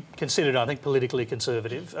be considered, I think, politically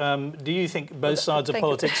conservative. Do you think both sides of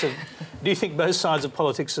politics have... Do you think both sides of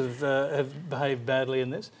politics have behaved badly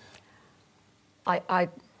in this? I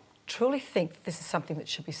truly think this is something that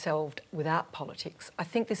should be solved without politics. I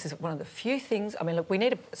think this is one of the few things... I mean, look, we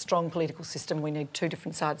need a strong political system. We need two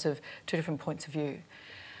different points of view.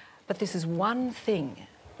 But this is one thing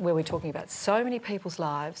where we're talking about so many people's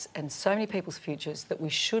lives and so many people's futures that we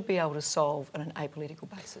should be able to solve on an apolitical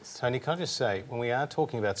basis. Tony, can I just say, when we are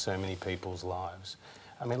talking about so many people's lives,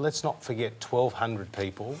 I mean, let's not forget 1,200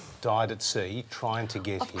 people died at sea trying to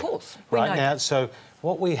get here. Of course. Right now, so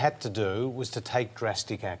what we had to do was to take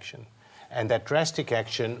drastic action. And that drastic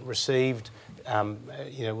action received,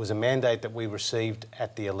 was a mandate that we received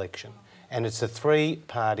at the election. And it's a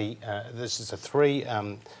three-part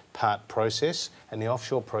process, and the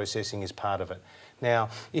offshore processing is part of it. Now,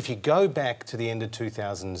 if you go back to the end of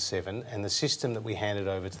 2007 and the system that we handed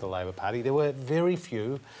over to the Labor Party, there were very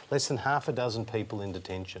few, less than half a dozen people in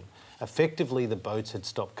detention. Effectively, the boats had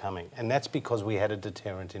stopped coming, and that's because we had a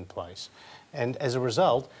deterrent in place. And as a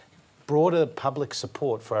result, broader public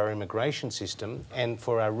support for our immigration system and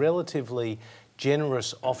for our relatively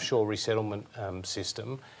generous offshore resettlement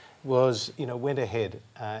system went ahead,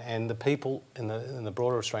 and the people in the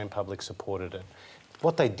broader Australian public supported it.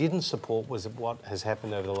 What they didn't support was what has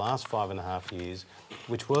happened over the last 5.5 years,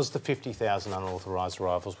 which was the 50,000 unauthorised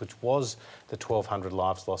arrivals, which was the 1,200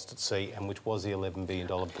 lives lost at sea, and which was the $11 billion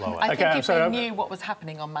blowout. I think if they knew what was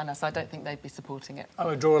happening on Manus, I don't think they'd be supporting it. I'm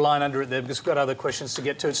going to draw a line under it there because we've got other questions to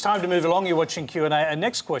get to. It's time to move along. You're watching Q&A. Our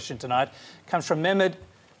next question tonight comes from Mehmed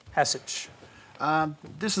Hasic.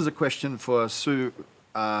 This is a question for Sue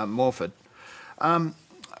Morphet.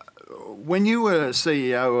 When you were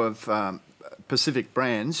CEO of Pacific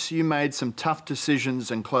Brands, you made some tough decisions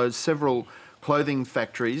and closed several clothing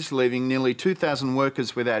factories, leaving nearly 2,000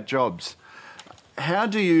 workers without jobs. How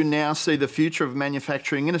do you now see the future of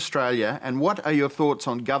manufacturing in Australia, and what are your thoughts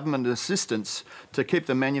on government assistance to keep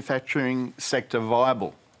the manufacturing sector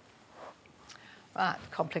viable? Right,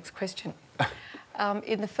 complex question.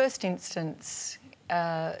 In the first instance,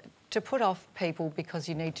 to put off people because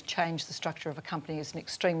you need to change the structure of a company is an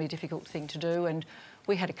extremely difficult thing to do, and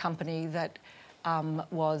we had a company that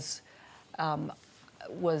was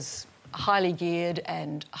highly geared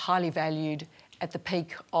and highly valued at the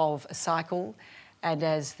peak of a cycle, and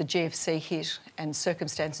as the GFC hit and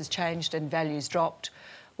circumstances changed and values dropped,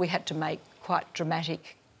 we had to make quite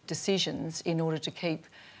dramatic decisions in order to keep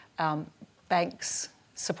banks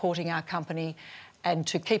supporting our company and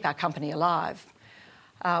to keep our company alive,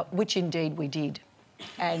 which indeed we did.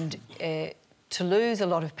 And to lose a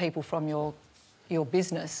lot of people from your your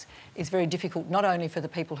business is very difficult, not only for the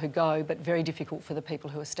people who go, but very difficult for the people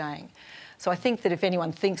who are staying. So I think that if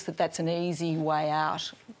anyone thinks that that's an easy way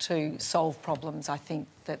out to solve problems, I think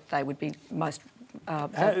that they would be most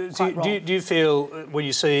do you feel when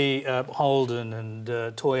you see Holden and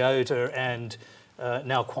Toyota and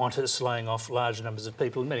now Qantas laying off large numbers of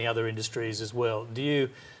people, many other industries as well, do you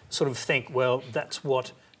sort of think, well, that's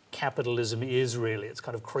what capitalism is really? It's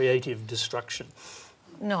kind of creative destruction.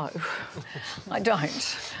 No, I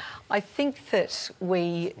don't. I think that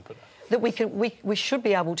we should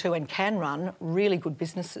be able to and can run really good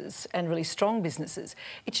businesses and really strong businesses.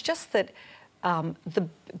 It's just that the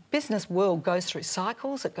business world goes through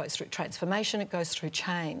cycles, it goes through transformation, it goes through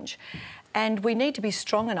change. And we need to be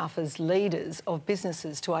strong enough as leaders of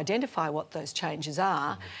businesses to identify what those changes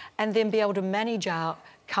are and then be able to manage our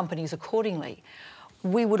companies accordingly.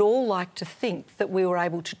 We would all like to think that we were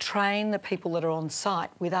able to train the people that are on site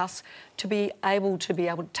with us to be able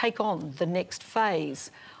to take on the next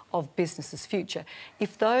phase of business's future.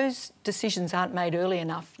 If those decisions aren't made early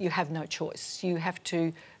enough, you have no choice. You have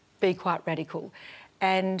to be quite radical.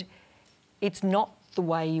 And it's not the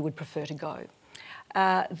way you would prefer to go.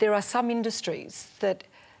 There are some industries that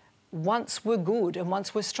once were good and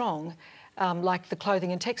once were strong, like the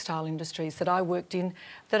clothing and textile industries that I worked in,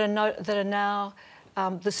 that are now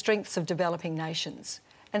the strengths of developing nations.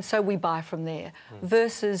 And so we buy from there,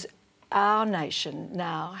 versus our nation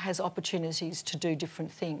now has opportunities to do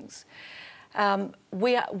different things. Look,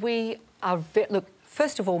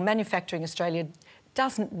 first of all, Manufacturing Australia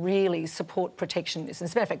doesn't really support protectionism.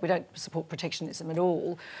 As a matter of fact, we don't support protectionism at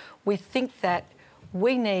all. We think that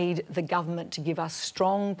we need the government to give us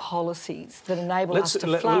strong policies that enable us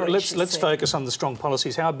to flourish. Let's focus on the strong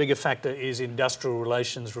policies. How big a factor is industrial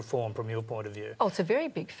relations reform from your point of view? Oh, it's a very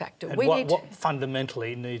big factor. And what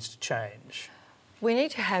fundamentally needs to change? We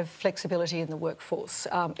need to have flexibility in the workforce,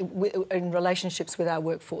 in relationships with our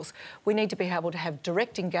workforce. We need to be able to have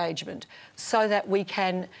direct engagement so that we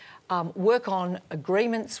can work on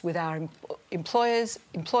agreements with our employers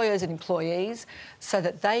and employees so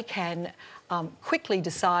that they can quickly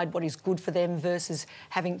decide what is good for them versus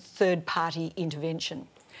having third-party intervention.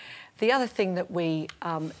 The other thing that we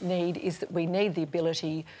need is that we need the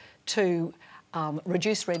ability to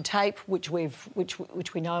reduce red tape, which we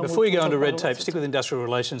know. Before you go into red tape, stick with industrial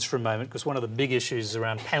relations for a moment, because one of the big issues is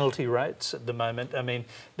around penalty rates at the moment. I mean,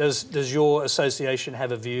 does your association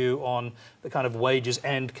have a view on the kind of wages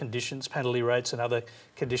and conditions, penalty rates and other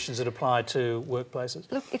conditions that apply to workplaces?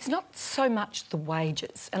 Look, it's not so much the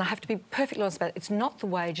wages, and I have to be perfectly honest about it. It's not the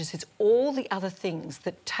wages, it's all the other things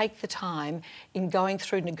that take the time in going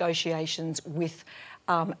through negotiations with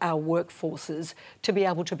our workforces to be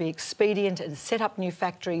able to be expedient and set up new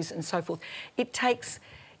factories and so forth. It takes...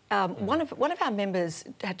 one of our members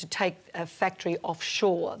had to take a factory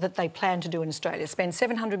offshore that they planned to do in Australia, spend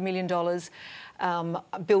 $700 million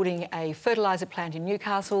building a fertiliser plant in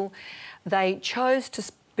Newcastle. They chose to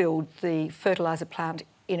build the fertiliser plant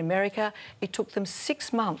in America. It took them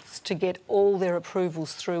 6 months to get all their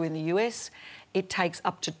approvals through in the US. It takes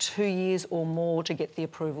up to 2 years or more to get the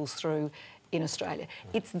approvals through in Australia.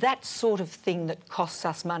 It's that sort of thing that costs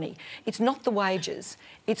us money. It's not the wages,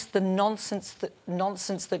 it's the nonsense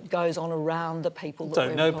that goes on around the people that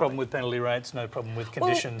So no problem with penalty rates, no problem with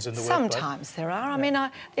conditions in the workplace? Sometimes there are. I mean,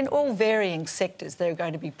 in all varying sectors there are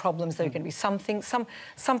going to be problems, there are going to be some things.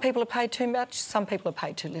 Some people are paid too much, some people are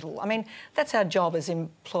paid too little. I mean, that's our job as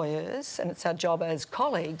employers and it's our job as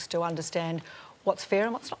colleagues to understand what's fair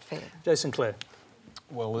and what's not fair. Jason Clare.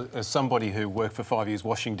 Well, as somebody who worked for 5 years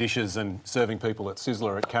washing dishes and serving people at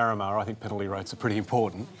Sizzler at Carramar, I think penalty rates are pretty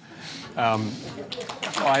important. And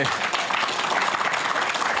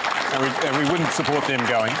we wouldn't support them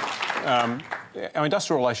going. Our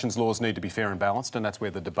industrial relations laws need to be fair and balanced, and that's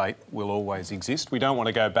where the debate will always exist. We don't want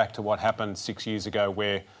to go back to what happened 6 years ago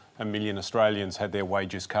where 1 million Australians had their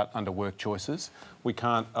wages cut under work choices. We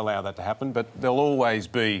can't allow that to happen, but there'll always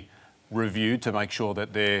be reviewed to make sure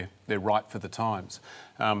that they're right for the times.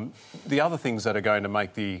 The other things that are going to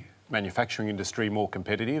make the manufacturing industry more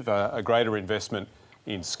competitive are a greater investment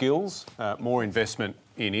in skills, more investment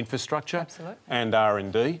in infrastructure and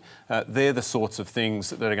R&D. They're the sorts of things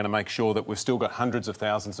that are going to make sure that we've still got hundreds of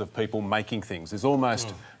thousands of people making things. There's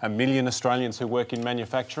almost 1 million Australians who work in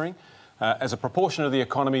manufacturing. As a proportion of the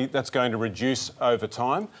economy, that's going to reduce over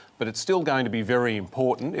time, but it's still going to be very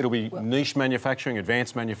important. It'll be niche manufacturing,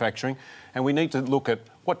 advanced manufacturing, and we need to look at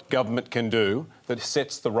what government can do that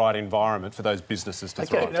sets the right environment for those businesses to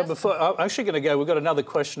thrive. OK, now before, I'm actually going to go, we've got another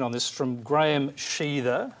question on this from Graham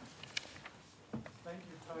Sheether. Thank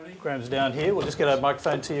you, Tony. Graham's down here. We'll just get a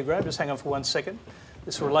microphone to you, Graham. Just hang on for 1 second.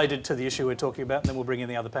 It's related to the issue we're talking about, and then we'll bring in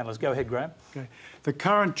the other panellists. Go ahead, Graham. Okay. The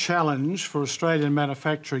current challenge for Australian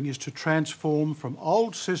manufacturing is to transform from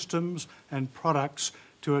old systems and products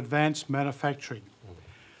to advanced manufacturing.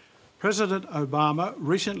 President Obama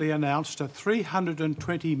recently announced a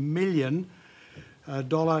 $320 million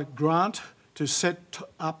grant to set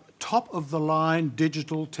up top-of-the-line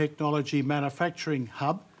digital technology manufacturing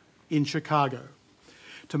hub in Chicago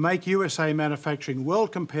to make USA manufacturing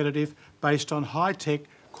world competitive based on high-tech,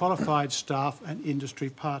 qualified staff and industry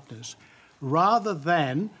partners, rather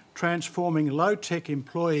than transforming low-tech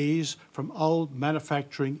employees from old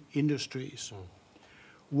manufacturing industries.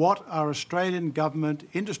 What are Australian government,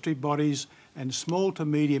 industry bodies and small to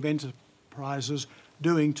medium enterprises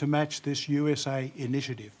doing to match this USA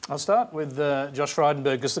initiative? I'll start with Josh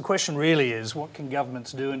Frydenberg, because the question really is, what can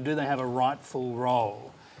governments do, and do they have a rightful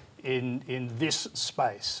role in this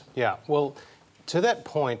space? Yeah, well, to that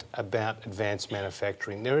point about advanced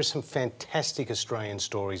manufacturing, there are some fantastic Australian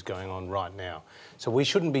stories going on right now. So we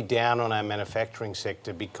shouldn't be down on our manufacturing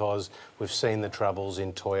sector because we've seen the troubles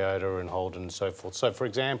in Toyota and Holden and so forth. So, for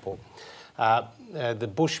example,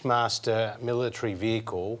 the Bushmaster military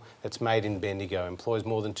vehicle that's made in Bendigo employs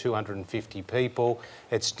more than 250 people.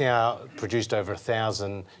 It's now produced over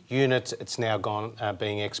 1,000 units. It's now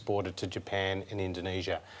being exported to Japan and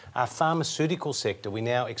Indonesia. Our pharmaceutical sector, we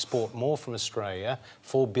now export more from Australia,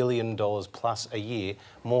 $4 billion plus a year,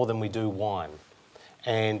 more than we do wine.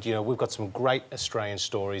 And, you know, we've got some great Australian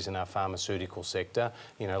stories in our pharmaceutical sector,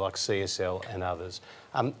 you know, like CSL and others.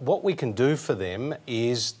 What we can do for them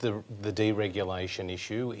is the deregulation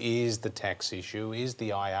issue, is the tax issue, is the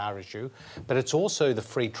IR issue, but it's also the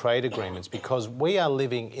free trade agreements, because we are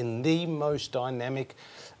living in the most dynamic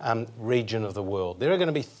region of the world. There are going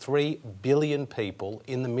to be 3 billion people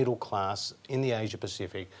in the middle class in the Asia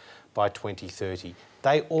Pacific by 2030.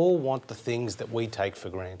 They all want the things that we take for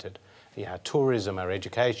granted. Our tourism, our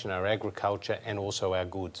education, our agriculture, and also our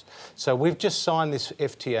goods. So we've just signed this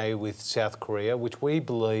FTA with South Korea, which we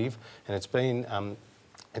believe, and it's been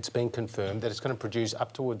confirmed, that it's going to produce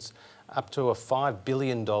up to a $5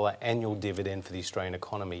 billion annual dividend for the Australian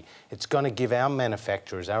economy. It's going to give our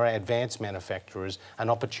manufacturers, our advanced manufacturers, an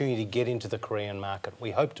opportunity to get into the Korean market.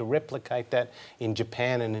 We hope to replicate that in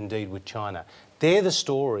Japan and indeed with China. They're the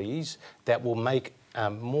stories that will make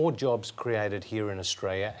more jobs created here in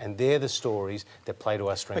Australia, and they're the stories that play to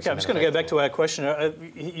our strengths. Okay, I'm just going to go back to our question.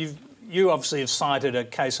 You obviously have cited a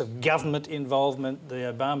case of government involvement,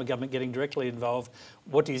 the Obama government getting directly involved.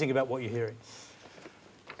 What do you think about what you're hearing?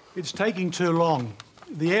 It's taking too long.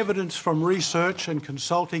 The evidence from research and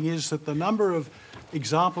consulting is that the number of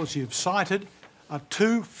examples you've cited are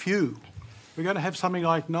too few. We're going to have something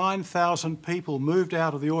like 9,000 people moved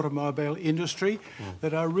out of the automobile industry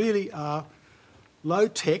that are really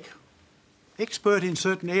low-tech, expert in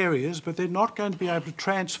certain areas, but they're not going to be able to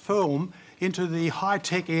transform into the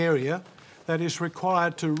high-tech area that is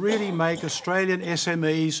required to really make Australian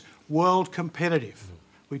SMEs world competitive.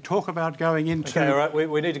 We talk about going into... Okay, all right,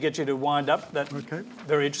 we need to get you to wind up. That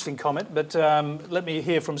very interesting comment, but let me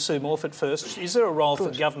hear from Sue Morphet first. Is there a role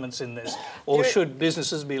for governments in this, or should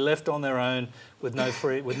businesses be left on their own with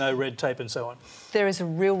no red tape and so on? There is a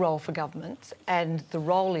real role for governments, and the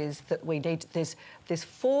role is that we need... There's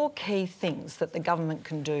 4 key things that the government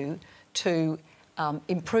can do to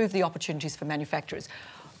improve the opportunities for manufacturers.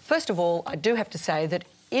 First of all, I do have to say that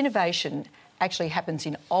innovation actually happens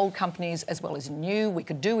in old companies as well as in new. We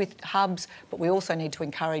could do with hubs, but we also need to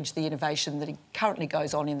encourage the innovation that currently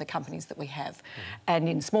goes on in the companies that we have, and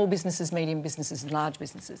in small businesses, medium businesses and large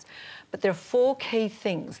businesses. But there are 4 key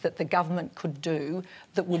things that the government could do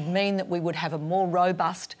that would mean that we would have a more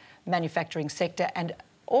robust manufacturing sector, and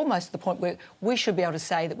almost to the point where we should be able to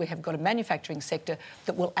say that we have got a manufacturing sector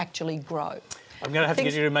that will actually grow. I'm going to have to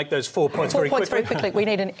get you to make those 4 points very quickly. 4 points very quickly. We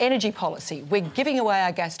need an energy policy. We're giving away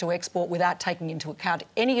our gas to export without taking into account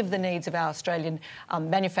any of the needs of our Australian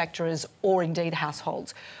manufacturers or indeed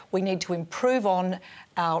households. We need to improve on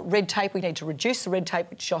our red tape. We need to reduce the red tape,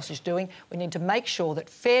 which Josh is doing. We need to make sure that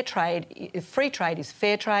free trade is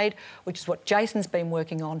fair trade, which is what Jason's been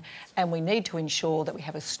working on, and we need to ensure that we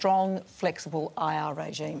have a strong, flexible IR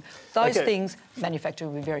regime. Those things,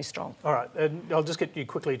 manufacturing will be very strong. All right, and I'll just get you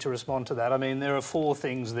quickly to respond to that. I mean, there are 4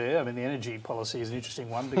 things there. I mean, the energy policy is an interesting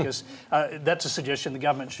one because that's a suggestion the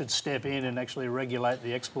government should step in and actually regulate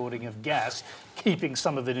the exporting of gas, keeping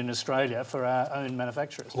some of it in Australia for our own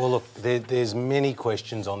manufacturers. Well, look, there's many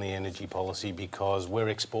questions on the energy policy because we're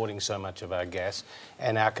exporting so much of our gas,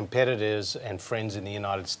 and our competitors and friends in the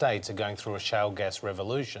United States are going through a shale gas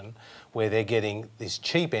revolution where they're getting this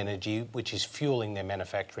cheap energy which is fueling their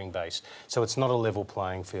manufacturing base. So it's not a level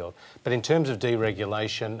playing field. But in terms of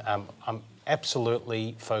deregulation, I'm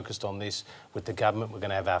absolutely focused on this with the government. We're going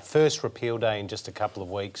to have our first repeal day in just a couple of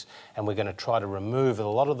weeks, and we're going to try to remove a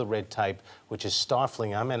lot of the red tape which is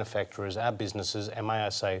stifling our manufacturers, our businesses, and may I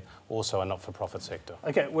say also a not-for-profit sector.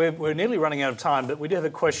 OK, we're nearly running out of time, but we do have a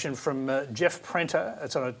question from Jeff Prenter.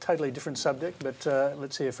 It's on a totally different subject, but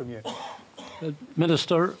let's hear from you.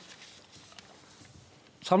 Minister,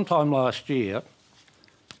 sometime last year,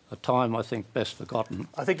 a time I think best forgotten.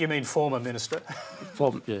 I think you mean former minister.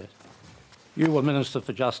 Yeah. You were Minister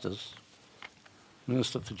for Justice, and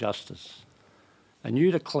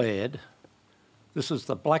you declared this is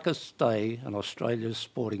the blackest day in Australia's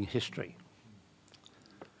sporting history.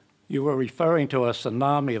 You were referring to a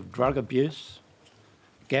tsunami of drug abuse,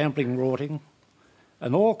 gambling, rorting,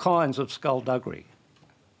 and all kinds of skullduggery.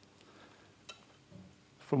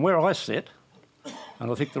 From where I sit,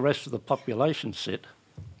 and I think the rest of the population sit,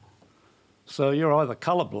 so you're either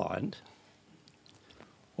colourblind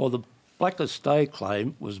or the Blackest Day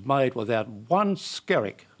claim was made without one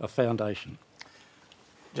skerrick of foundation.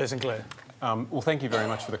 Jason Clare. Well, thank you very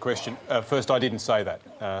much for the question. First, I didn't say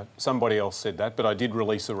that. Somebody else said that, but I did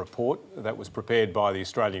release a report that was prepared by the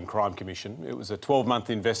Australian Crime Commission. It was a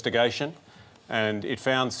 12-month investigation, and it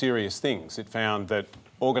found serious things. It found that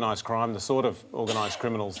organised crime, the sort of organised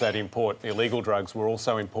criminals that import illegal drugs, were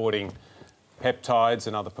also importing peptides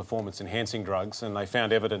and other performance-enhancing drugs, and they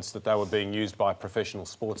found evidence that they were being used by professional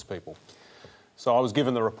sports people. So I was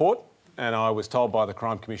given the report, and I was told by the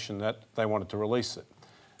Crime Commission that they wanted to release it,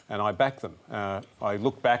 and I backed them. I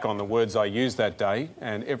look back on the words I used that day,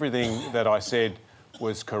 and everything that I said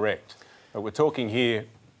was correct. But we're talking here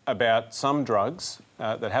about some drugs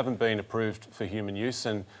that haven't been approved for human use,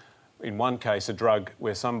 and in one case, a drug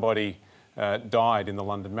where somebody died in the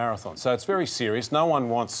London Marathon. So it's very serious. No one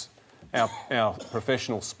wants our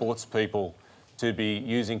professional sports people to be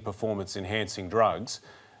using performance-enhancing drugs,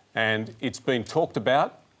 and it's been talked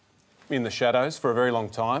about in the shadows for a very long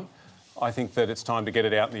time. I think that it's time to get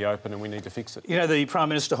it out in the open and we need to fix it. You know, the Prime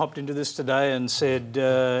Minister hopped into this today and said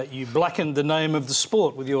you blackened the name of the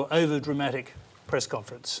sport with your over-dramatic press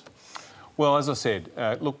conference. Well, as I said,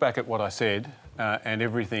 look back at what I said, and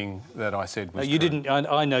everything that I said was you true. didn't.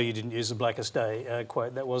 I know you didn't use the Blackest Day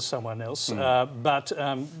quote. That was someone else. But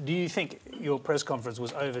do you think your press conference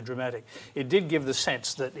was over-dramatic? It did give the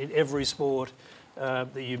sense that in every sport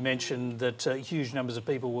that you mentioned that huge numbers of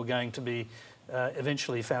people were going to be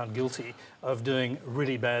eventually found guilty of doing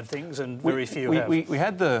really bad things, and very few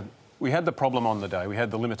have. We had the problem on the day, we had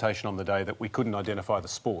the limitation on the day that we couldn't identify the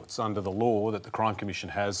sports. Under the law that the Crime Commission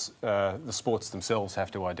has, the sports themselves have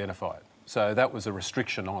to identify it. So that was a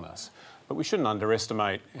restriction on us. But we shouldn't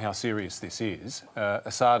underestimate how serious this is.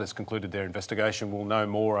 Assad has concluded their investigation. We'll know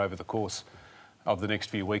more over the course of the next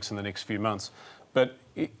few weeks and the next few months. But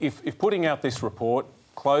if putting out this report,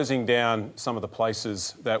 closing down some of the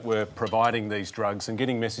places that were providing these drugs and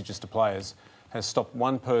getting messages to players has stopped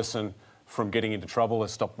one person from getting into trouble,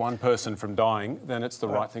 has stopped one person from dying, then it's the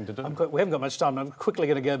right thing to do. We haven't got much time. I'm quickly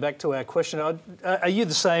going to go back to our question. Are you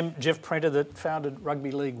the same Jeff Prenter that founded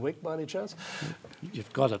Rugby League Week, by any chance?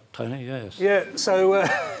 You've got it, Tony, yes. Yeah, so...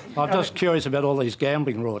 I'm just curious about all these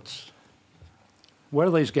gambling rorts. Where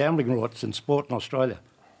are these gambling rorts in sport in Australia?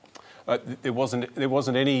 There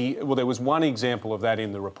wasn't any... Well, there was one example of that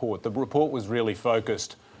in the report. The report was really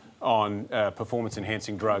focused on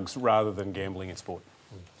performance-enhancing drugs rather than gambling in sport.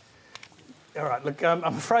 All right, look,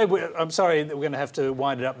 I'm sorry that we're going to have to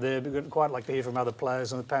wind it up there. We'd quite like to hear from other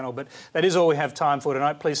players on the panel, but that is all we have time for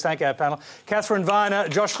tonight. Please thank our panel. Katharine Viner,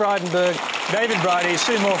 Josh Frydenberg, David Bridie,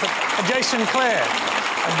 Sue Morphet and Jason Clare.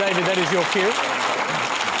 And David, that is your cue.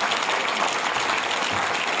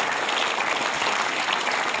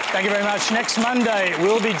 Thank you very much. Next Monday,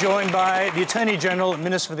 we'll be joined by the Attorney-General and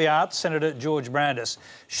Minister for the Arts, Senator George Brandis,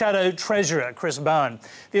 Shadow Treasurer Chris Bowen,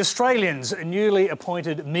 the Australians' newly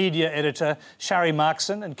appointed media editor Shari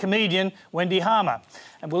Markson, and comedian Wendy Harmer.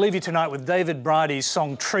 And we'll leave you tonight with David Bridie's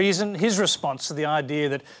song Treason, his response to the idea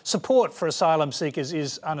that support for asylum seekers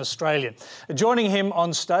is un-Australian. Joining him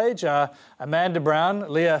on stage are Amanda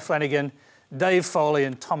Brown, Leah Flanagan, Dave Foley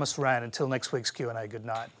and Thomas Rann. Until next week's Q&A, good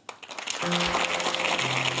night.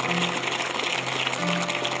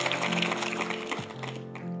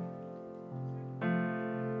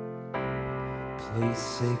 Place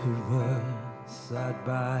sacred words side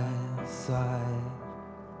by side.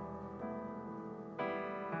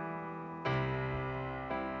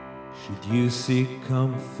 Should you seek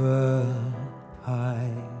comfort,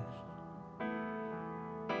 hide.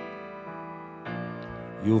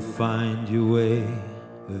 You'll find your way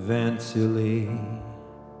eventually.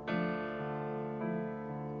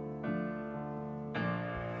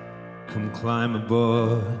 Come climb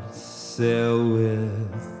aboard, sail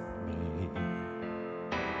with me.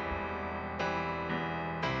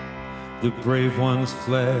 The brave ones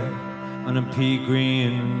fled on a pea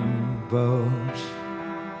green boat.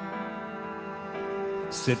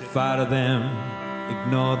 Set fire to them,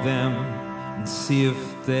 ignore them, and see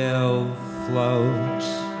if they'll float.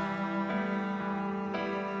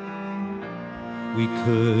 We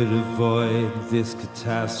could avoid this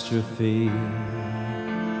catastrophe.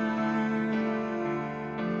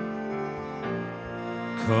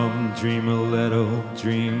 Come dream a little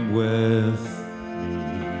dream with me.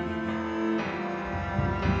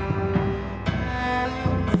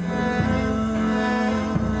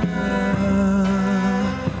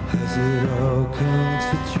 Has it all come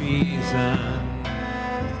to treason?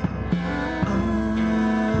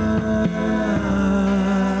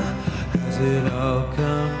 Has it all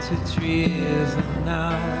come to treason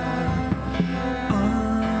now?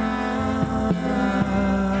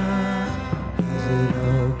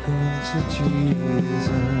 To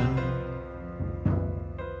treason.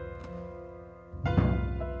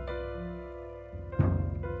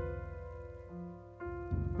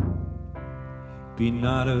 Be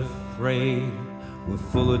not afraid, we're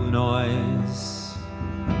full of noise.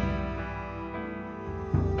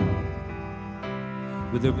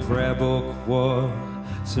 With a prayer book war,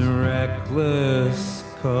 some reckless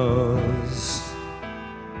cause.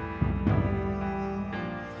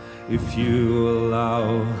 If you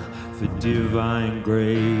allow for divine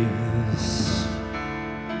grace,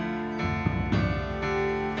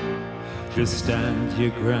 just stand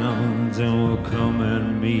your ground and we'll come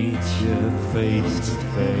and meet you face to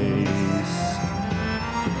face.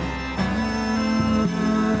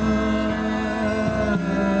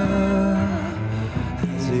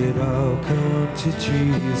 Has it all come to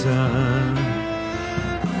treason?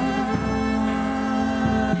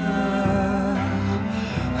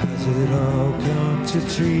 Has it all come to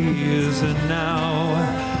treason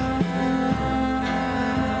now?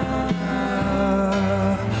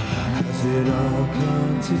 Has it all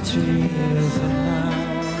come to treason now?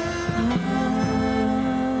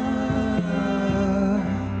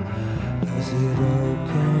 Has it all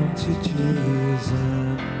come to treason?